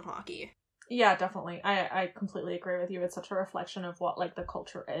isn't in hockey. Yeah, definitely. I completely agree with you. It's such a reflection of what, like, the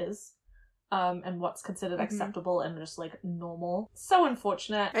culture is. And what's considered acceptable and just, like, normal. So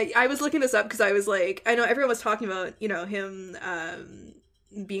unfortunate. I was looking this up because I was like, I know everyone was talking about, you know, him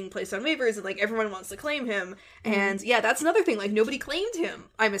being placed on waivers, and like everyone wants to claim him. And yeah, that's another thing, like nobody claimed him,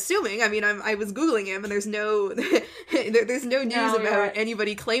 I'm assuming. I mean, I was googling him and there's no there's no news about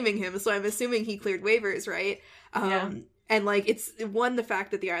anybody claiming him, so I'm assuming he cleared waivers, right? And like, it's one, the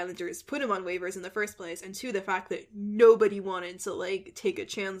fact that the Islanders put him on waivers in the first place, and two, the fact that nobody wanted to like take a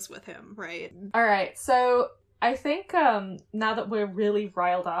chance with him, right? All right, so I think now that we're really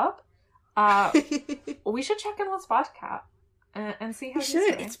riled up, we should check in with Spartacat and see how he's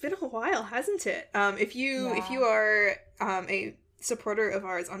doing. It's been a while, hasn't it? If you are a supporter of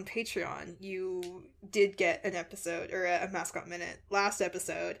ours on Patreon, you did get an episode, or a Mascot Minute last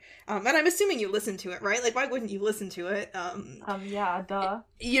episode, and I'm assuming you listened to it, right? Like, why wouldn't you listen to it? Yeah, duh.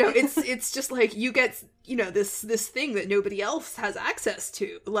 You know, it's just like, you get, you know, this thing that nobody else has access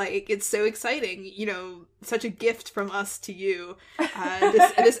to. Like, it's so exciting, you know, such a gift from us to you,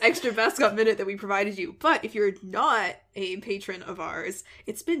 this extra Mascot Minute that we provided you. But if you're not a patron of ours,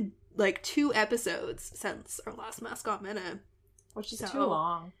 it's been like 2 episodes since our last Mascot Minute. Which is too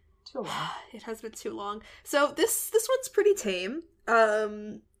long. It has been too long. So this one's pretty tame.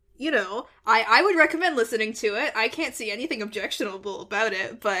 You know, I would recommend listening to it. I can't see anything objectionable about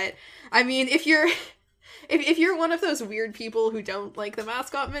it, but I mean, if you're one of those weird people who don't like the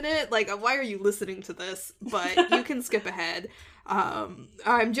Mascot Minute, like, why are you listening to this? But you can skip ahead.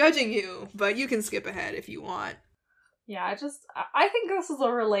 I'm judging you, but you can skip ahead if you want. Yeah, I think this is a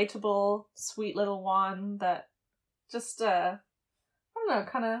relatable, sweet little one that just, I don't know,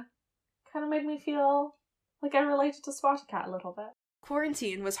 kind of made me feel like I related to Spartacat a little bit.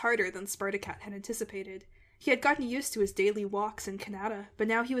 Quarantine was harder than Spartacat had anticipated. He had gotten used to his daily walks in Canada, but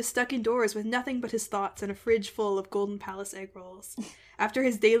now he was stuck indoors with nothing but his thoughts and a fridge full of Golden Palace egg rolls. After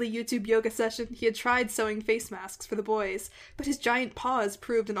his daily YouTube yoga session, he had tried sewing face masks for the boys, but his giant paws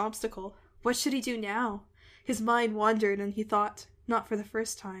proved an obstacle. What should he do now? His mind wandered and he thought, not for the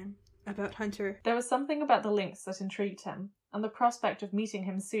first time, about Hunter. There was something about the lynx that intrigued him, and the prospect of meeting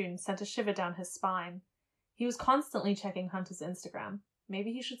him soon sent a shiver down his spine. He was constantly checking Hunter's Instagram.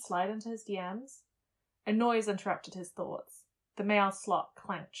 Maybe he should slide into his DMs? A noise interrupted his thoughts. The mail slot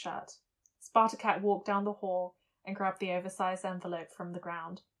clanked shut. Spartacat walked down the hall and grabbed the oversized envelope from the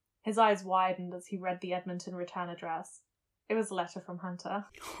ground. His eyes widened as he read the Edmonton return address. It was a letter from Hunter.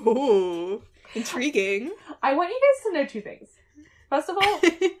 Ooh, intriguing. I want you guys to know 2 things. First of all,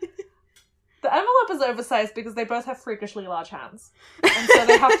 the envelope is oversized because they both have freakishly large hands. And so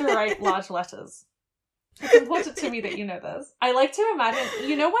they have to write large letters. It's important to me that you know this. I like to imagine,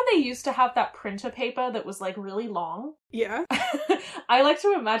 you know when they used to have that printer paper that was like really long? Yeah. I like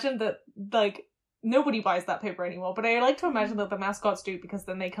to imagine that, like, nobody buys that paper anymore, but I like to imagine that the mascots do, because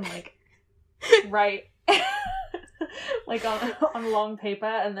then they can like write like on long paper,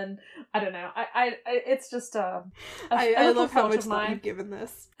 and then I don't know. I it's just I love how much thought you've given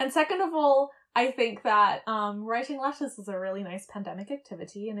this. And second of all, I think that writing letters is a really nice pandemic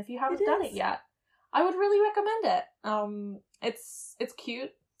activity, and if you haven't done it yet, I would really recommend it. It's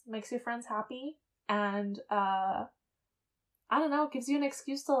cute, makes your friends happy, and I don't know, it gives you an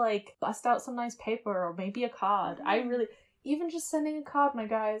excuse to like bust out some nice paper or maybe a card. I really, even just sending a card, my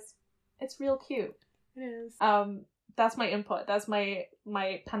guys, it's real cute. It is. That's my input. That's my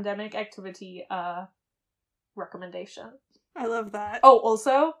pandemic activity recommendation. I love that. Oh,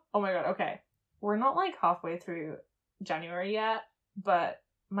 also, oh my god, okay. We're not like halfway through January yet, but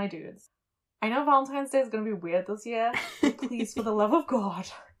my dudes, I know Valentine's Day is going to be weird this year, but please, for the love of God,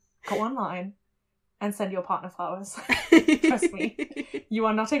 go online and send your partner flowers. Trust me, you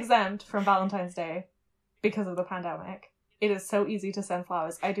are not exempt from Valentine's Day because of the pandemic. It is so easy to send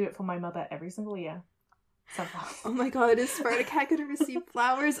flowers. I do it for my mother every single year. Send flowers. Oh my god, is Spartacat going to receive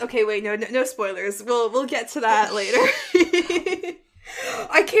flowers? Okay, wait, no spoilers. We'll get to that later.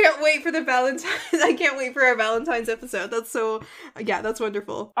 I can't wait for I can't wait for our Valentine's episode. That's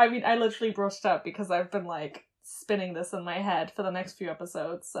wonderful. I mean, I literally brought it up because I've been like spinning this in my head for the next few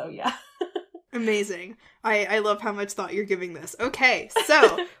episodes, so yeah. Amazing. I love how much thought you're giving this. Okay,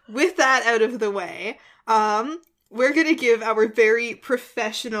 so with that out of the way, we're gonna give our very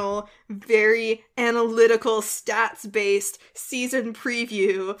professional, very analytical, stats-based season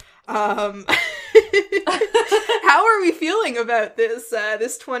preview. How are we feeling about this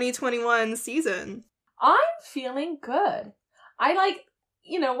 2021 season? I'm feeling good. I like,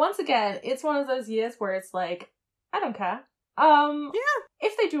 once again, it's one of those years where it's like, I don't care. Yeah.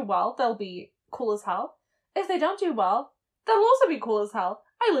 If they do well, they'll be cool as hell. If they don't do well, they'll also be cool as hell.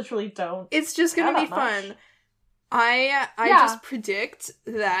 I literally don't. It's just gonna be fun. I just predict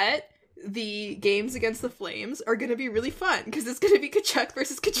that the games against the Flames are gonna be really fun, because it's gonna be Tkachuk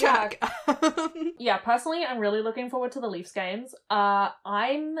versus Tkachuk. Yeah, personally, I'm really looking forward to the Leafs games.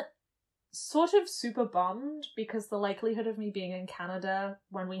 I'm sort of super bummed because the likelihood of me being in Canada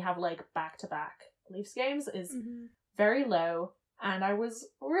when we have, like, back-to-back Leafs games is very low, and I was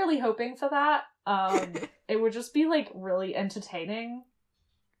really hoping for that. It would just be, like, really entertaining,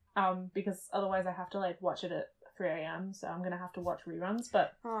 because otherwise I have to, like, watch it at 3 a.m, so I'm gonna have to watch reruns,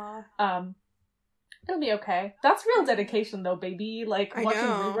 but it'll be okay. That's real dedication though, baby. Like, watching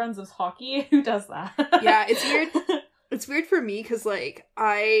reruns of hockey. Who does that? Yeah, it's weird. It's weird for me because, like,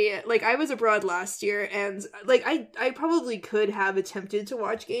 I was abroad last year, and, like, I probably could have attempted to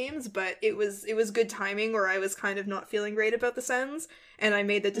watch games, but it was good timing where I was kind of not feeling great about the Sens, and I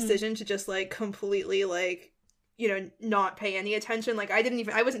made the decision to just, like, completely, like, you know, not pay any attention. Like, I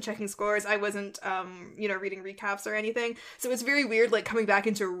wasn't checking scores, I wasn't, you know, reading recaps or anything, so it's very weird, like, coming back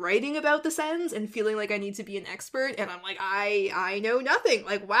into writing about the Sens and feeling like I need to be an expert, and I'm like, I know nothing.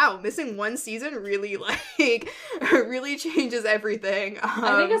 Like, wow, missing one season really, like, really changes everything.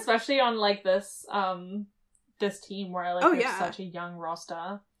 I think especially on, like, this team where, like, there's such a young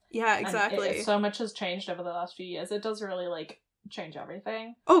roster. Yeah, exactly. And so much has changed over the last few years. It does really, like, change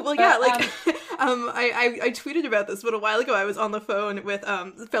everything. Oh, well, yeah, like, I tweeted about this, but a while ago I was on the phone with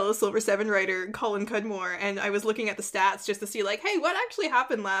fellow Silver 7 writer Colin Cudmore, and I was looking at the stats just to see, like, hey, what actually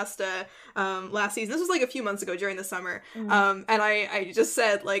happened last season? This was, like, a few months ago during the summer, and I just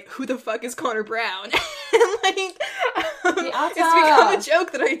said, like, who the fuck is Connor Brown? And, like, it's become a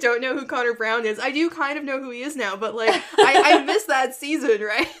joke that I don't know who Connor Brown is. I do kind of know who he is now, but, like, I missed that season,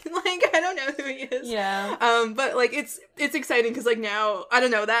 right? Like, I don't know who he is. Yeah. But, like, it's exciting because, like, now, I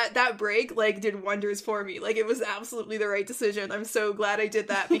don't know, that break, like, did wonders for me. Like, it was absolutely the right decision. I'm so glad I did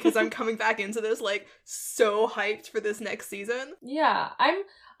that because I'm coming back into this, like, so hyped for this next season. Yeah, I'm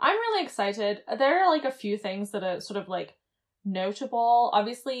really excited. There are, like, a few things that are sort of, like, notable.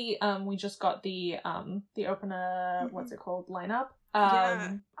 Obviously, we just got the opener, what's it called, lineup.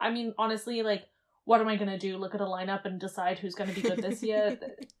 Yeah. I mean, honestly, like, what am I gonna do? Look at a lineup and decide who's gonna be good this year?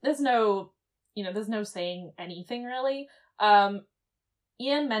 There's no saying anything, really.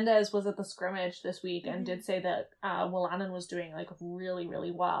 Ian Mendes was at the scrimmage this week and did say that Wolanin was doing, like, really,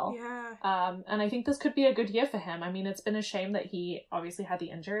 really well. Yeah. And I think this could be a good year for him. I mean, it's been a shame that he obviously had the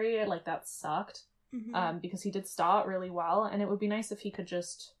injury. Like, that sucked. Because he did start really well, and it would be nice if he could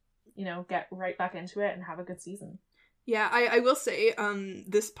just, you know, get right back into it and have a good season. Yeah, I will say,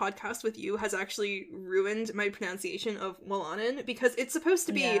 this podcast with you has actually ruined my pronunciation of Wolanin, because it's supposed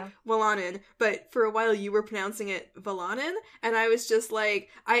to be Wolanin, but for a while you were pronouncing it Valanin, and I was just like,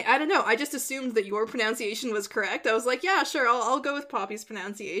 I don't know, I just assumed that your pronunciation was correct. I was like, yeah, sure, I'll go with Poppy's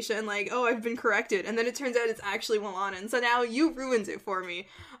pronunciation, like, oh, I've been corrected, and then it turns out it's actually Wolanin, so now you ruined it for me.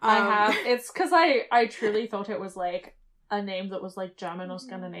 I have. It's because I truly thought it was, like, a name that was, like, German or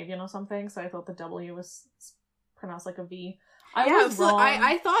Scandinavian or something, so I thought the W was pronounced like a V. I was wrong.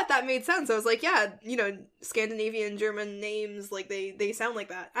 I thought that made sense. I was like, yeah, you know, Scandinavian German names, like, they sound like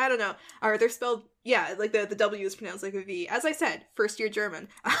that. I don't know. Or they're spelled, yeah, like the W is pronounced like a V. As I said, first year German.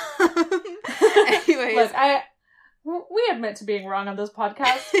 Anyways. Look, we admit to being wrong on this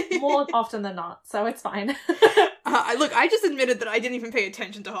podcast more often than not, so it's fine. Look, I just admitted that I didn't even pay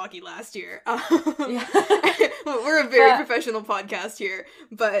attention to hockey last year. We're a very professional podcast here,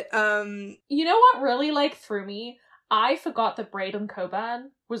 but you know what really, like, threw me? I forgot that Braden Coburn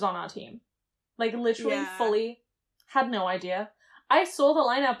was on our team. Like, literally, fully had no idea. I saw the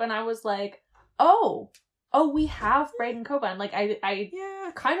lineup and I was like, oh, we have Braden Coburn. Like, I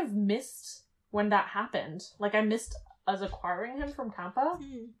kind of missed when that happened. Like, I missed us acquiring him from Tampa,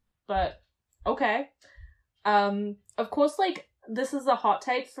 but okay. Of course, like, this is a hot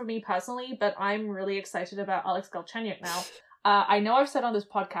take for me personally, but I'm really excited about Alex Galchenyuk now. I know I've said on this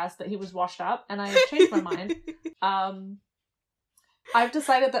podcast that he was washed up, and I have changed my mind. I've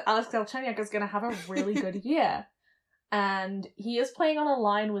decided that Alex Galchenyuk is going to have a really good year, and he is playing on a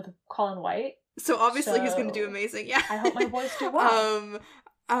line with Colin White. So obviously he's going to do amazing. Yeah, I hope my boys do well.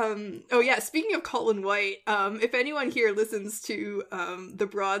 Oh yeah, speaking of Colin White, if anyone here listens to the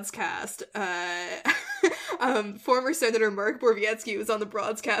Broadscast, former Senator Mark Borvietsky was on the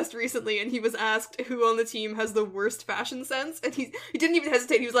Broadscast recently, and he was asked who on the team has the worst fashion sense, and he didn't even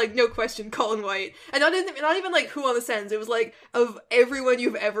hesitate. He was like, no question, Colin White. And not even like who on the Sens, it was like, of everyone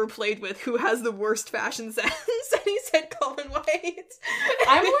you've ever played with, who has the worst fashion sense? And he said Colin White.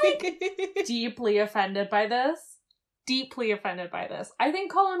 I'm like deeply offended by this. I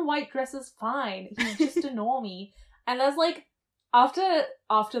think Colin White dresses fine. He's just a normie. And there's, like, after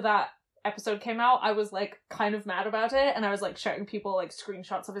that episode came out, I was like kind of mad about it, and I was like showing people like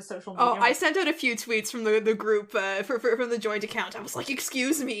screenshots of his social media. Oh, I sent out a few tweets from the group from the joint account. I was like,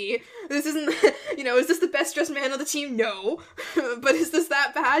 excuse me, this isn't, is this the best dressed man on the team? No. But is this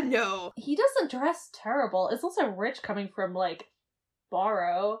that bad? No. He doesn't dress terrible. It's also rich coming from like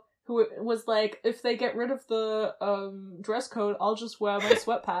Borrow, who was like, if they get rid of the dress code, I'll just wear my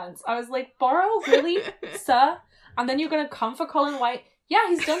sweatpants. I was like, Borrow, really, sir? And then you're gonna come for Colin White? Yeah,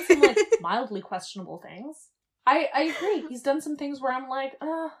 he's done some like mildly questionable things. I agree. He's done some things where I'm like,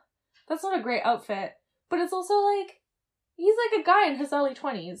 that's not a great outfit. But it's also like, he's like a guy in his early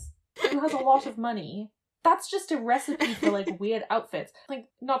 20s who has a lot of money. That's just a recipe for like weird outfits. Like,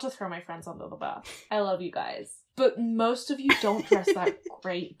 not to throw my friends under the bus. I love you guys. But most of you don't dress that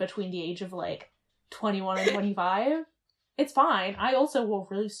great between the age of like 21 and 25. It's fine. I also wore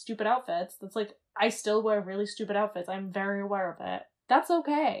really stupid outfits. That's like, I still wear really stupid outfits. I'm very aware of it. That's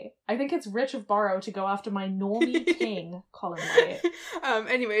okay. I think it's rich of Borrow to go after my normie king, Colin White.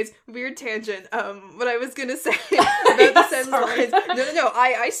 Anyways, weird tangent. What I was gonna say about the Sens lines. No.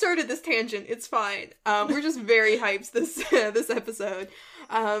 I started this tangent. It's fine. We're just very hyped this episode.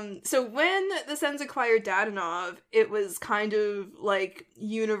 So when the Sens acquired Dadonov, it was kind of like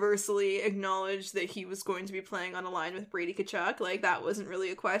universally acknowledged that he was going to be playing on a line with Brady Tkachuk. Like, that wasn't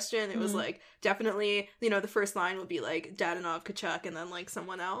really a question. It was like, definitely, the first line would be like Dadonov, Tkachuk, and then like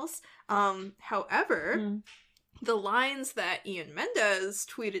someone else. However, the lines that Ian Mendes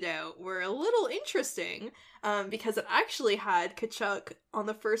tweeted out were a little interesting, because it actually had Tkachuk on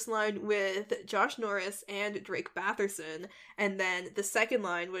the first line with Josh Norris and Drake Batherson, and then the second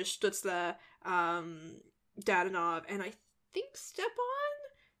line was Stützle, Dadonov, and I think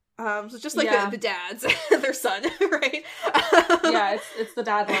Stepan? So just like the dads, their son, right? Yeah, it's the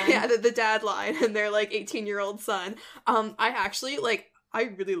dad line. Yeah, the dad line, and their like 18-year-old son. I actually I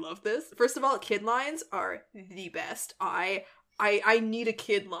really love this. First of all, kid lines are the best. I need a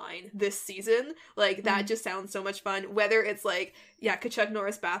kid line this season. Like, that just sounds so much fun. Whether it's like, Tkachuk,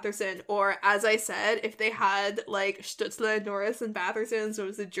 Norris, Batherson, or as I said, if they had like Stützle, Norris, and Batherson, so it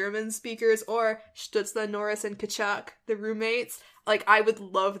was the German speakers, or Stützle, Norris, and Tkachuk, the roommates, like, I would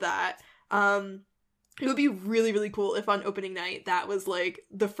love that. It would be really, really cool if on opening night that was like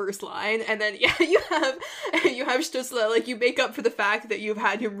the first line, and then you have Stützle, like, you make up for the fact that you've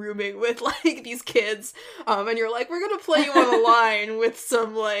had him rooming with like these kids, and you're like, we're gonna play you on a line with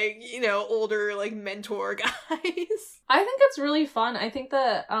some like, older like mentor guys. I think it's really fun. I think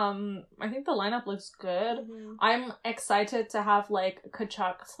the lineup looks good. Mm-hmm. I'm excited to have like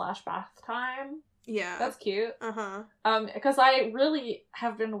Tkachuk / bath time. Yeah. That's cute. Uh-huh. Because I really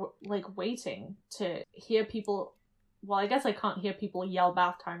have been, like, waiting to hear people... Well, I guess I can't hear people yell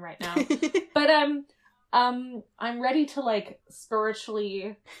bath time right now. But, I'm ready to, like,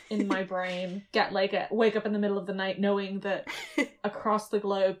 spiritually, in my brain, get, like, wake up in the middle of the night knowing that across the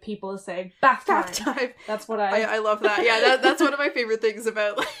globe people are saying, bath time! Bath time! That's what I love that. Yeah, that's one of my favorite things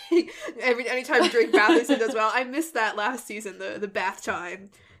about, like, anytime Drake Batherson does well. I missed that last season, the bath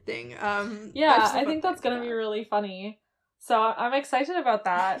time thing. I think that's gonna be really funny. So I'm excited about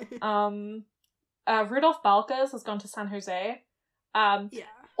that. Rudolph Balkas has gone to San Jose.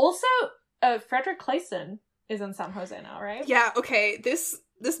 Also, Frederick Claesson is in San Jose now, right? Yeah, okay. This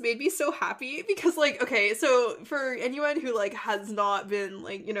made me so happy because, like, okay, so for anyone who, like, has not been,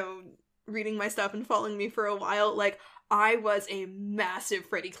 like, reading my stuff and following me for a while, like, I was a massive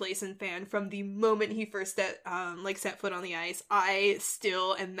Freddie Claesson fan from the moment he first set foot on the ice. I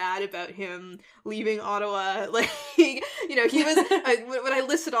still am mad about him leaving Ottawa. Like, he was, when I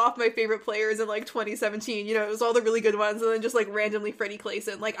listed off my favorite players in, like, 2017, it was all the really good ones, and then just, like, randomly Freddie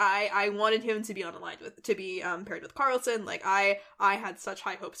Claesson. Like, I wanted him to be on a line to be paired with Karlsson. Like, I had such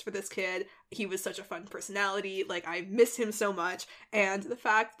high hopes for this kid. He was such a fun personality. Like, I miss him so much. And the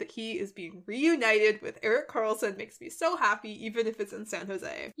fact that he is being reunited with Erik Karlsson makes me so happy, even if it's in San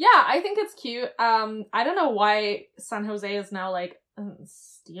Jose. Yeah, I think it's cute. I don't know why San Jose is now, like,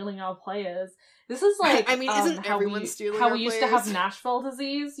 stealing our players. This is like, I mean, isn't everyone stealing how our we used players? to have Nashville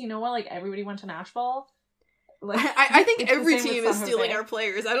disease? You know what? Like, everybody went to Nashville. Like, I think every team is stealing our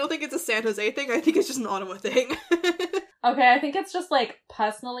players. I don't think it's a San Jose thing. I think it's just an Ottawa thing. Okay, I think it's just, like,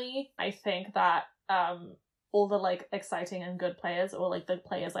 personally, I think that all the, like, exciting and good players, or, like, the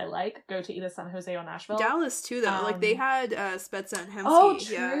players I like, go to either San Jose or Nashville. Dallas, too, though. Like, they had Spezza and Hemsky. Oh,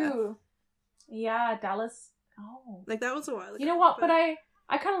 true. Yeah, Dallas. Oh. Like, that was a while ago. You know what? But I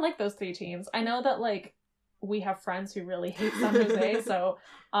kind of like those three teams. I know that, like, we have friends who really hate San Jose, so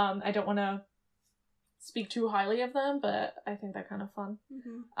I don't want to speak too highly of them, but I think they're kind of fun.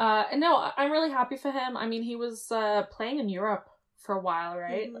 Mm-hmm. And no, I'm really happy for him. I mean, he was playing in Europe for a while,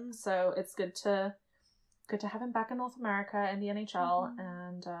 right? Mhm. So it's good to have him back in North America in the NHL,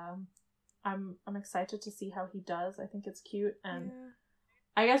 and I'm excited to see how he does. I think it's cute, and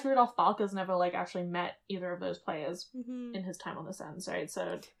I guess Rudolph Balka's never like actually met either of those players in his time on the Sens, right?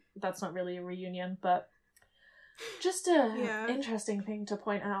 So that's not really a reunion, but just a interesting thing to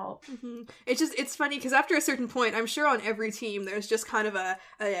point out. It's funny because after a certain point, I'm sure on every team there's just kind of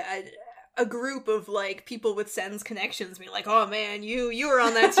a group of like people with Sens connections being like, oh man, you were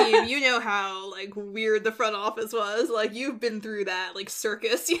on that team, you know how like weird the front office was, like you've been through that like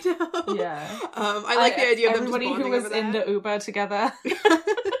circus, you know. Yeah. I like the idea of them just everybody bonding who was over in that. the Uber together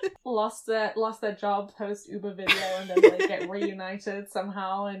lost their job post Uber video and then like get reunited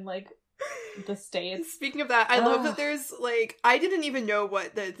somehow in like the States. Speaking of that, I love that there's like, I didn't even know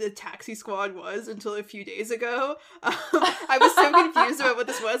what the taxi squad was until a few days ago. I was so confused about what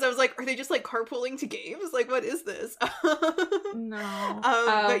this was. I was like, are they just like carpooling to games? Like, what is this? No.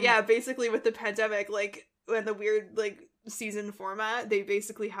 But yeah, basically with the pandemic, like when the weird like season format, they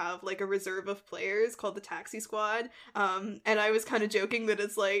basically have like a reserve of players called the taxi squad. And I was kind of joking that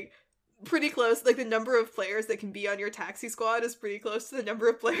it's like pretty close, like the number of players that can be on your taxi squad is pretty close to the number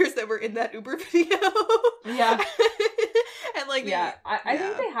of players that were in that Uber video. Yeah. And like I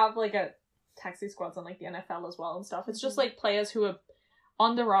think they have like a taxi squads on like the NFL as well and stuff. It's just like players who are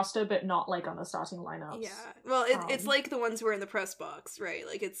on the roster but not like on the starting lineups. Yeah. Well, it's like the ones who are in the press box, right?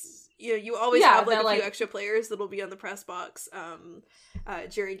 Like it's, you know, you always have like a few extra players that'll be on the press box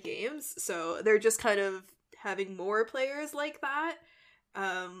during games. So they're just kind of having more players like that.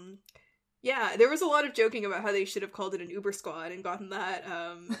 Yeah, there was a lot of joking about how they should have called it an Uber squad and gotten that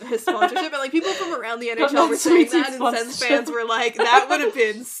sponsorship, and like people from around the NHL were saying that, and Sens fans were like, that would have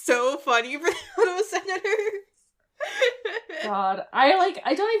been so funny for the Ottawa Senators. God,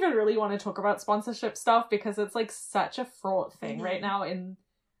 I don't even really want to talk about sponsorship stuff because it's like such a fraught thing right now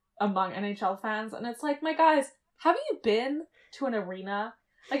among NHL fans, and it's like, my guys, have you been to an arena?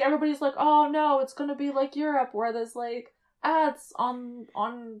 Like everybody's like, oh no, it's gonna be like Europe where there's like ads on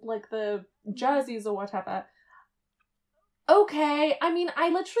like the jerseys or whatever. Okay, I mean, I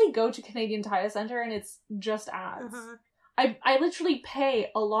literally go to Canadian Tire Center and it's just ads. I literally pay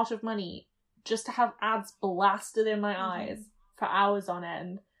a lot of money just to have ads blasted in my eyes for hours on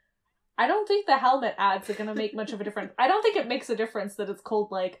end. I don't think the helmet ads are gonna make much of a difference. I don't think it makes a difference that it's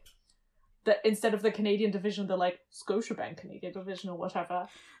called like instead of the Canadian division, they're like Scotiabank Canadian division or whatever.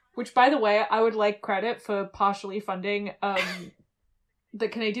 Which, by the way, I would like credit for partially funding the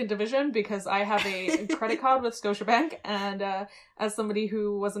Canadian division because I have a credit card with Scotiabank, and as somebody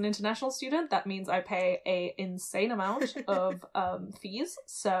who was an international student, that means I pay a insane amount of fees.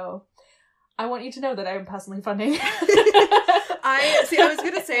 So I want you to know that I am personally funding. I was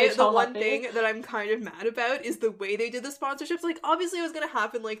gonna say the one thing that I'm kind of mad about is the way they did the sponsorships. Like, obviously it was gonna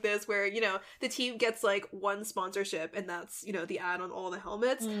happen like this where, you know, the team gets like one sponsorship and that's, you know, the ad on all the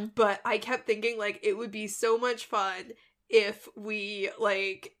helmets. But I kept thinking like it would be so much fun if we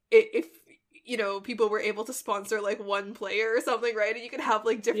like if you know, people were able to sponsor like one player or something, right? And you could have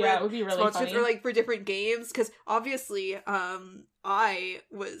like different it would be really sponsorships funny. or like for different games, because obviously I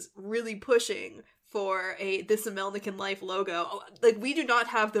was really pushing for a This Amelnikan Life logo. Like, we do not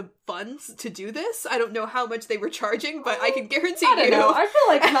have the funds to do this. I don't know how much they were charging, but I can guarantee you. I don't know. I feel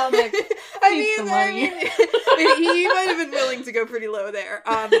like Melnick needs the money. He might have been willing to go pretty low there.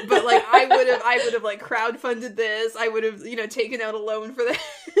 But like, I would have like crowdfunded this. I would have, you know, taken out a loan for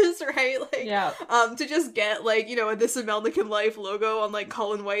this, right? Like, yeah. To just get like, you know, a This Amelnikan Life logo on like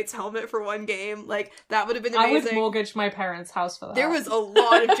Colin White's helmet for one game. Like, that would have been amazing. I would mortgage my parents' house for that. There was a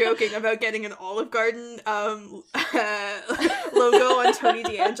lot of joking about getting an Olive Garden logo on Tony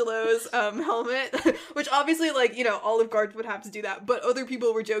D'Angelo's helmet, which obviously, like, you know, Olive Garden would have to do that, but other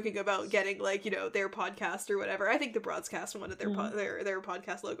people were joking about getting like, you know, their podcast or whatever. I think the Broadcast wanted their their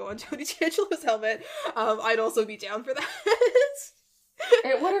podcast logo on Tony D'Angelo's helmet. I'd also be down for that.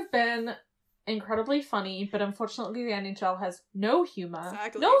 It would have been incredibly funny, but unfortunately the NHL has no humor,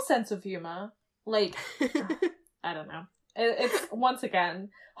 no sense of humor. Like, I don't know. It's, once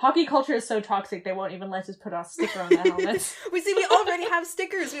again, hockey culture is so toxic they won't even let us put our sticker on their helmets. We already have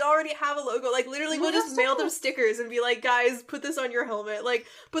stickers. We already have a logo. Like, literally, we'll just mail them stickers and be like, guys, put this on your helmet. Like,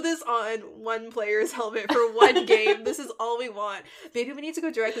 put this on one player's helmet for one game. This is all we want. Maybe we need to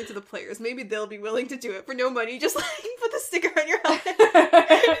go directly to the players. Maybe they'll be willing to do it for no money. Just, like, put the sticker on your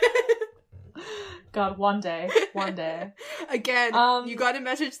helmet. God, one day. Again, you gotta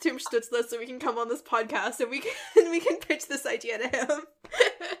message Tim Stutzla so we can come on this podcast and we can pitch this idea to him.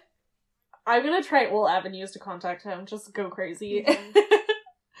 I'm gonna try all avenues to contact him. Just go crazy.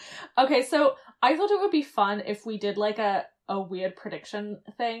 Okay, so I thought it would be fun if we did like a a weird prediction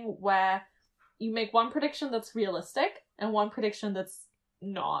thing where you make one prediction that's realistic and one prediction that's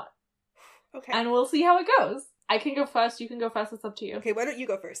not. Okay. And we'll see how it goes. I can go first, you can go first, it's up to you. Okay, why don't you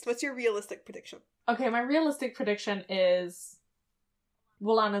go first? What's your realistic prediction? Okay, my realistic prediction is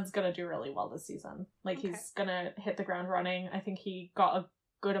Wolanin's gonna do really well this season. Like, Okay. he's gonna hit the ground running. I think he got a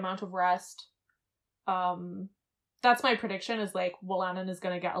good amount of rest. That's my prediction, is, like, Wolanin is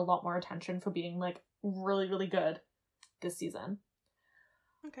gonna get a lot more attention for being, like, really, really good this season.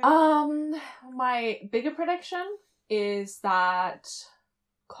 Okay. My bigger prediction is that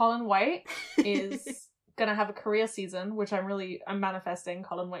Colin White is gonna have a career season, which I'm manifesting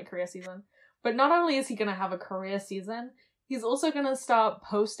Colin White career season. But not only is he gonna have a career season, he's also gonna start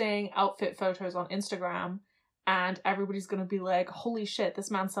posting outfit photos on Instagram, and everybody's gonna be like, holy shit,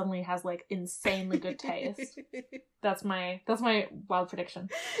 this man suddenly has, like, insanely good taste. That's my wild prediction.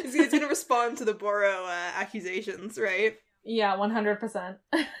 He's gonna respond to the Boro accusations, right? Yeah, 100%.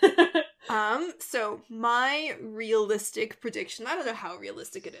 So my realistic prediction, I don't know how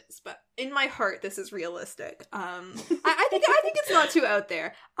realistic it is, but in my heart, this is realistic. I think it's not too out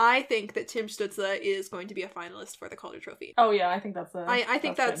there. I think that Tim Stützle is going to be a finalist for the Calder Trophy. Oh yeah, I think that's I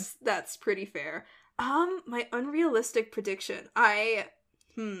think that's pretty fair. My unrealistic prediction, I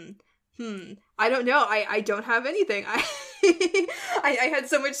don't know. I don't have anything. I had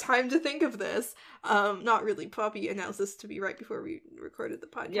so much time to think of this. Not really. Poppy announced this to me right before we recorded the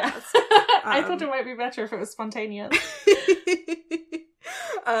podcast. Yeah. I thought it might be better if it was spontaneous.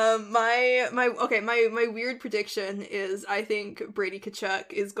 My weird prediction is I think Brady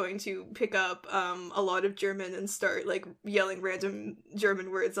Tkachuk is going to pick up a lot of German and start, like, yelling random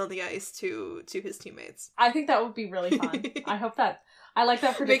German words on the ice to his teammates. I think that would be really fun. I like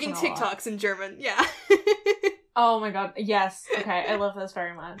that prediction. Making TikToks in German, yeah. Oh my god, yes. Okay, I love this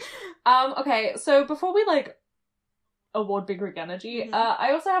very much. Okay, so before we, like, award Big Rig Energy,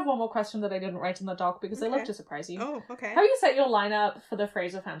 I also have one more question that I didn't write in the doc because I love to surprise you. Oh, okay. Have you set your lineup for the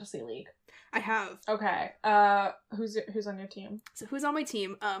Fraser Fantasy League? I have. Okay. Who's on your team? So who's on my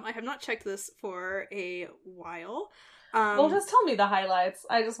team? I have not checked this for a while. Well, just tell me the highlights.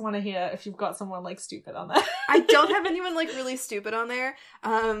 I just want to hear if you've got someone, like, stupid on there. I don't have anyone, like, really stupid on there.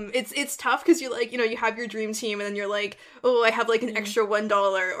 It's tough because you, like, you have your dream team and then you're like, oh, I have, like, an extra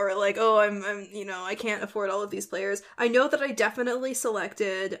 $1, or, like, oh, I'm I can't afford all of these players. I know that I definitely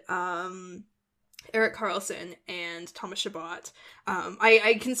selected Erik Karlsson and Thomas Chabot.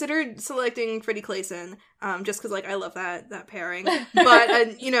 I considered selecting Freddie Claesson, just because, like, I love that pairing. But,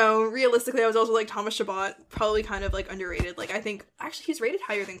 realistically, I was also like, Thomas Chabot, probably kind of, like, underrated. Like, I think, actually, he's rated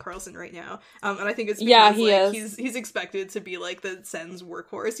higher than Karlsson right now. And I think it's because, he's expected to be, like, the Sens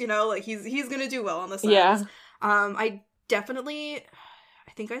workhorse, like, he's gonna do well on the Sens. Yeah. I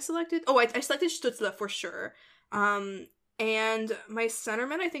think I selected Stützle for sure. And my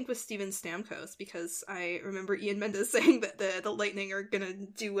centerman, I think, was Steven Stamkos, because I remember Ian Mendes saying that the Lightning are gonna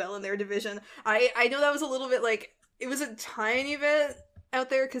do well in their division. I know that was a little bit, like, it was a tiny bit out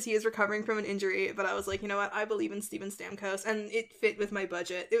there because he is recovering from an injury, but I was like, you know what, I believe in Steven Stamkos, and it fit with my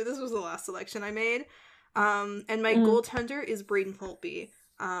budget. This was the last selection I made. And my goaltender is Braden Holtby,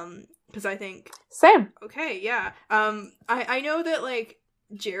 because I think... Same. Okay, yeah. I know that, like,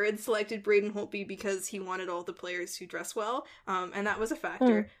 Jared selected Braden Holtby because he wanted all the players who dress well, and that was a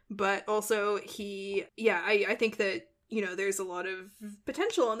factor. But also I think that, there's a lot of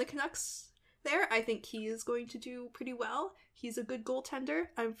potential on the Canucks there. I think he is going to do pretty well. He's a good goaltender.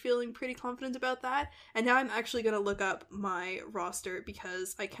 I'm feeling pretty confident about that. And now I'm actually going to look up my roster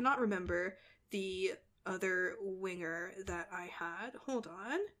because I cannot remember the other winger that I had. Hold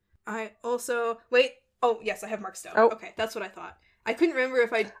on. Oh, yes, I have Mark Stone. Oh. Okay, that's what I thought. I couldn't remember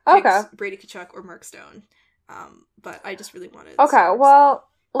if I picked Brady Tkachuk or Mark Stone, but I just really wanted. Okay, well,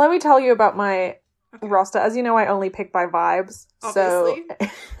 let me tell you about my roster. As you know, I only pick by vibes. Obviously.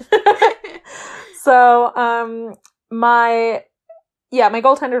 My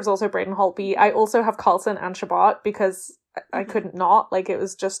goaltender is also Braden Holtby. I also have Karlsson and Chabot because I couldn't not. Like,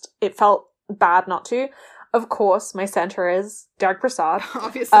 it felt bad not to. Of course, my center is Derek Brassard.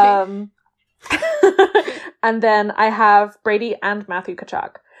 Obviously. And then I have Brady and Matthew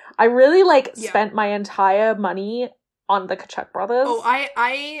Tkachuk. I really spent my entire money on the Tkachuk brothers. Oh,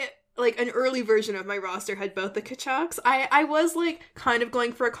 I like an early version of my roster had both the Tkachuks. I was like kind of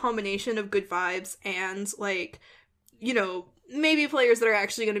going for a combination of good vibes and like, maybe players that are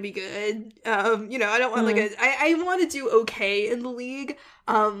actually going to be good. I don't want I want to do okay in the league.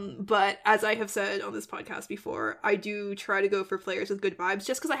 But as I have said on this podcast before, I do try to go for players with good vibes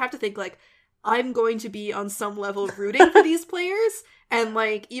just because I have to think like, I'm going to be on some level rooting for these players, and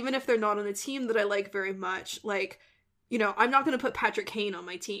like even if they're not on a team that I like very much, like you know, I'm not going to put Patrick Kane on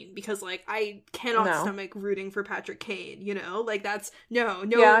my team because, like, I cannot No. stomach rooting for Patrick Kane, you know? Like, that's, no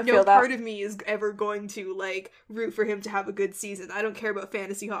Yeah, I feel that. part of me is ever going to, like, root for him to have a good season. I don't care about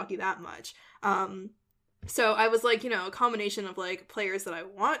fantasy hockey that much. So I was like, you know, a combination of, like, players that I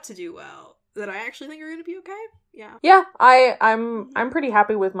want to do well that I actually think are going to be okay. Yeah. Yeah, I'm pretty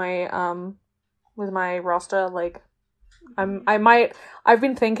happy with my roster. Like, I've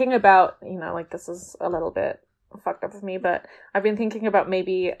been thinking about, you know, like, this is a little bit fucked up of me, but I've been thinking about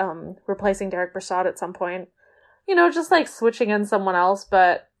maybe replacing Derek Brassard at some point. You know, just like switching in someone else,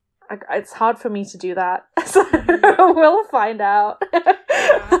 but it's hard for me to do that. So we'll find out.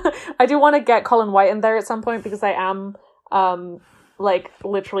 I do want to get Colin White in there at some point because I am like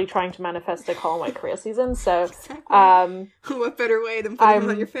literally trying to manifest a Colin White career season. So Exactly. What better way than putting him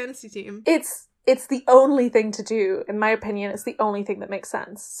on your fantasy team? It's the only thing to do, in my opinion. It's the only thing that makes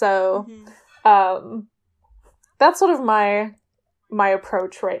sense. So that's sort of my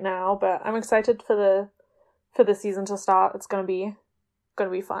approach right now, but I'm excited for the season to start. It's gonna be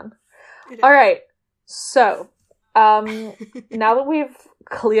fun. All right, so now that we've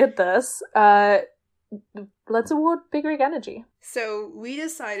cleared this, let's award Big Rig Energy. So we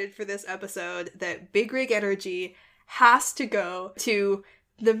decided for this episode that Big Rig Energy has to go to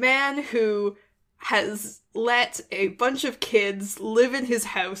the man who has let a bunch of kids live in his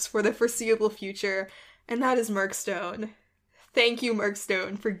house for the foreseeable future, and that is Mark Stone. Thank you, Mark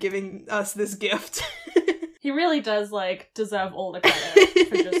Stone, for giving us this gift. He really does, like, deserve all the credit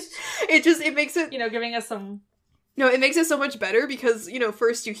for just... it makes it... You know, giving us some... No, it makes it so much better because, you know,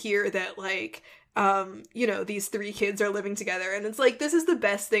 first you hear that, like, you know, these 3 kids are living together, and it's like, this is the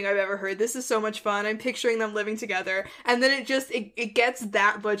best thing I've ever heard. This is so much fun. I'm picturing them living together. And then it gets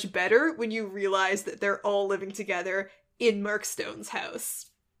that much better when you realize that they're all living together in Mark Stone's house.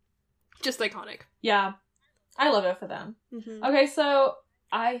 Just iconic. Yeah. I love it for them. Mm-hmm. Okay, so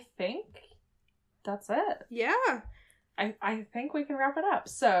I think that's it. Yeah. I think we can wrap it up.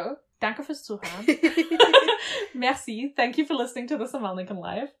 So, danke fürs Zuhören. Merci. Thank you for listening to this Amalnican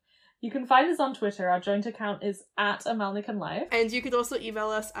Live. You can find us on Twitter. Our joint account is @AmalnicanLive. And you could also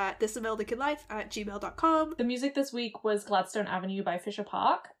email us at thisamalnicanlife@gmail.com. The music this week was Gladstone Avenue by Fisher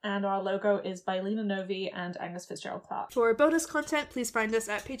Park, and our logo is by Lena Novi and Angus Fitzgerald Clark. For bonus content, please find us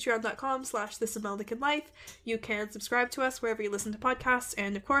at patreon.com/thisamalnicanlife. You can subscribe to us wherever you listen to podcasts,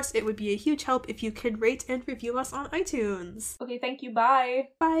 and of course, it would be a huge help if you could rate and review us on iTunes. Okay, thank you. Bye.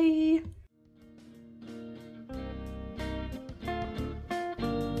 Bye!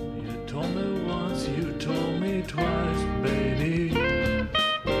 You told me once, you told me twice, baby.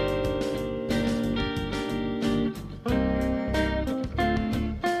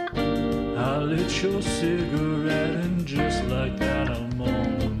 I lit your cigarette and just like that I'm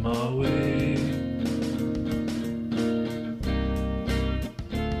on my way.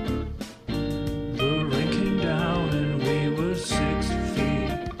 The rain came down and we were 6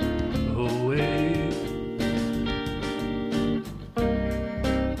 feet away.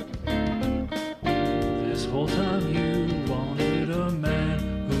 This whole time you wanted a man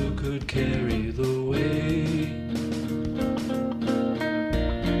who could carry the weight.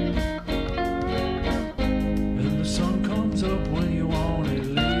 And the sun comes up when you want it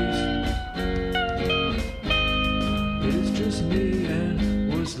least. It's just me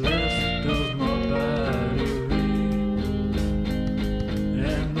and what's left of my battery.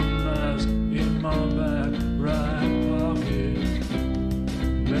 And the mask in my back right pocket.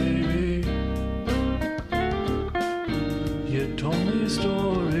 Baby, you told me a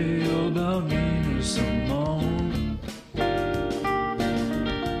story about Nina Simone.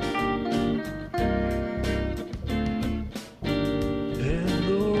 And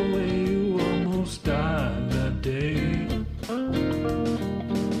the way you almost died that day.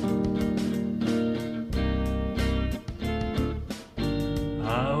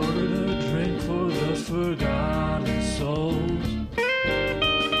 I ordered a drink for the forgotten souls.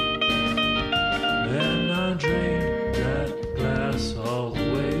 And I drained that glass all the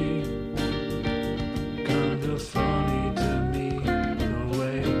way. Kinda funny to me the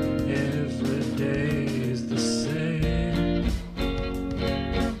way every day is the same.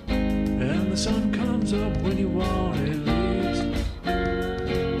 And the sun comes up when you want it least.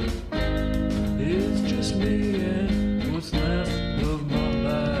 It's just me and what's left of my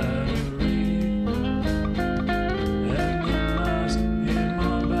battery. And the mask in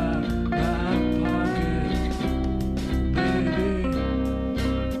my back pocket. Baby,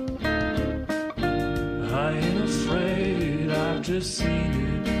 I ain't afraid, I've just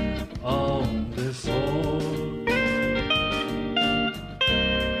seen it all before.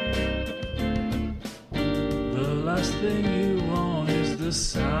 The thing you want is the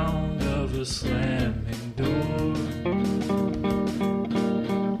sound of a slamming door.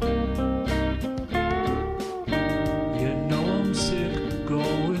 You know I'm sick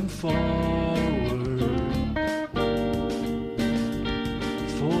going far.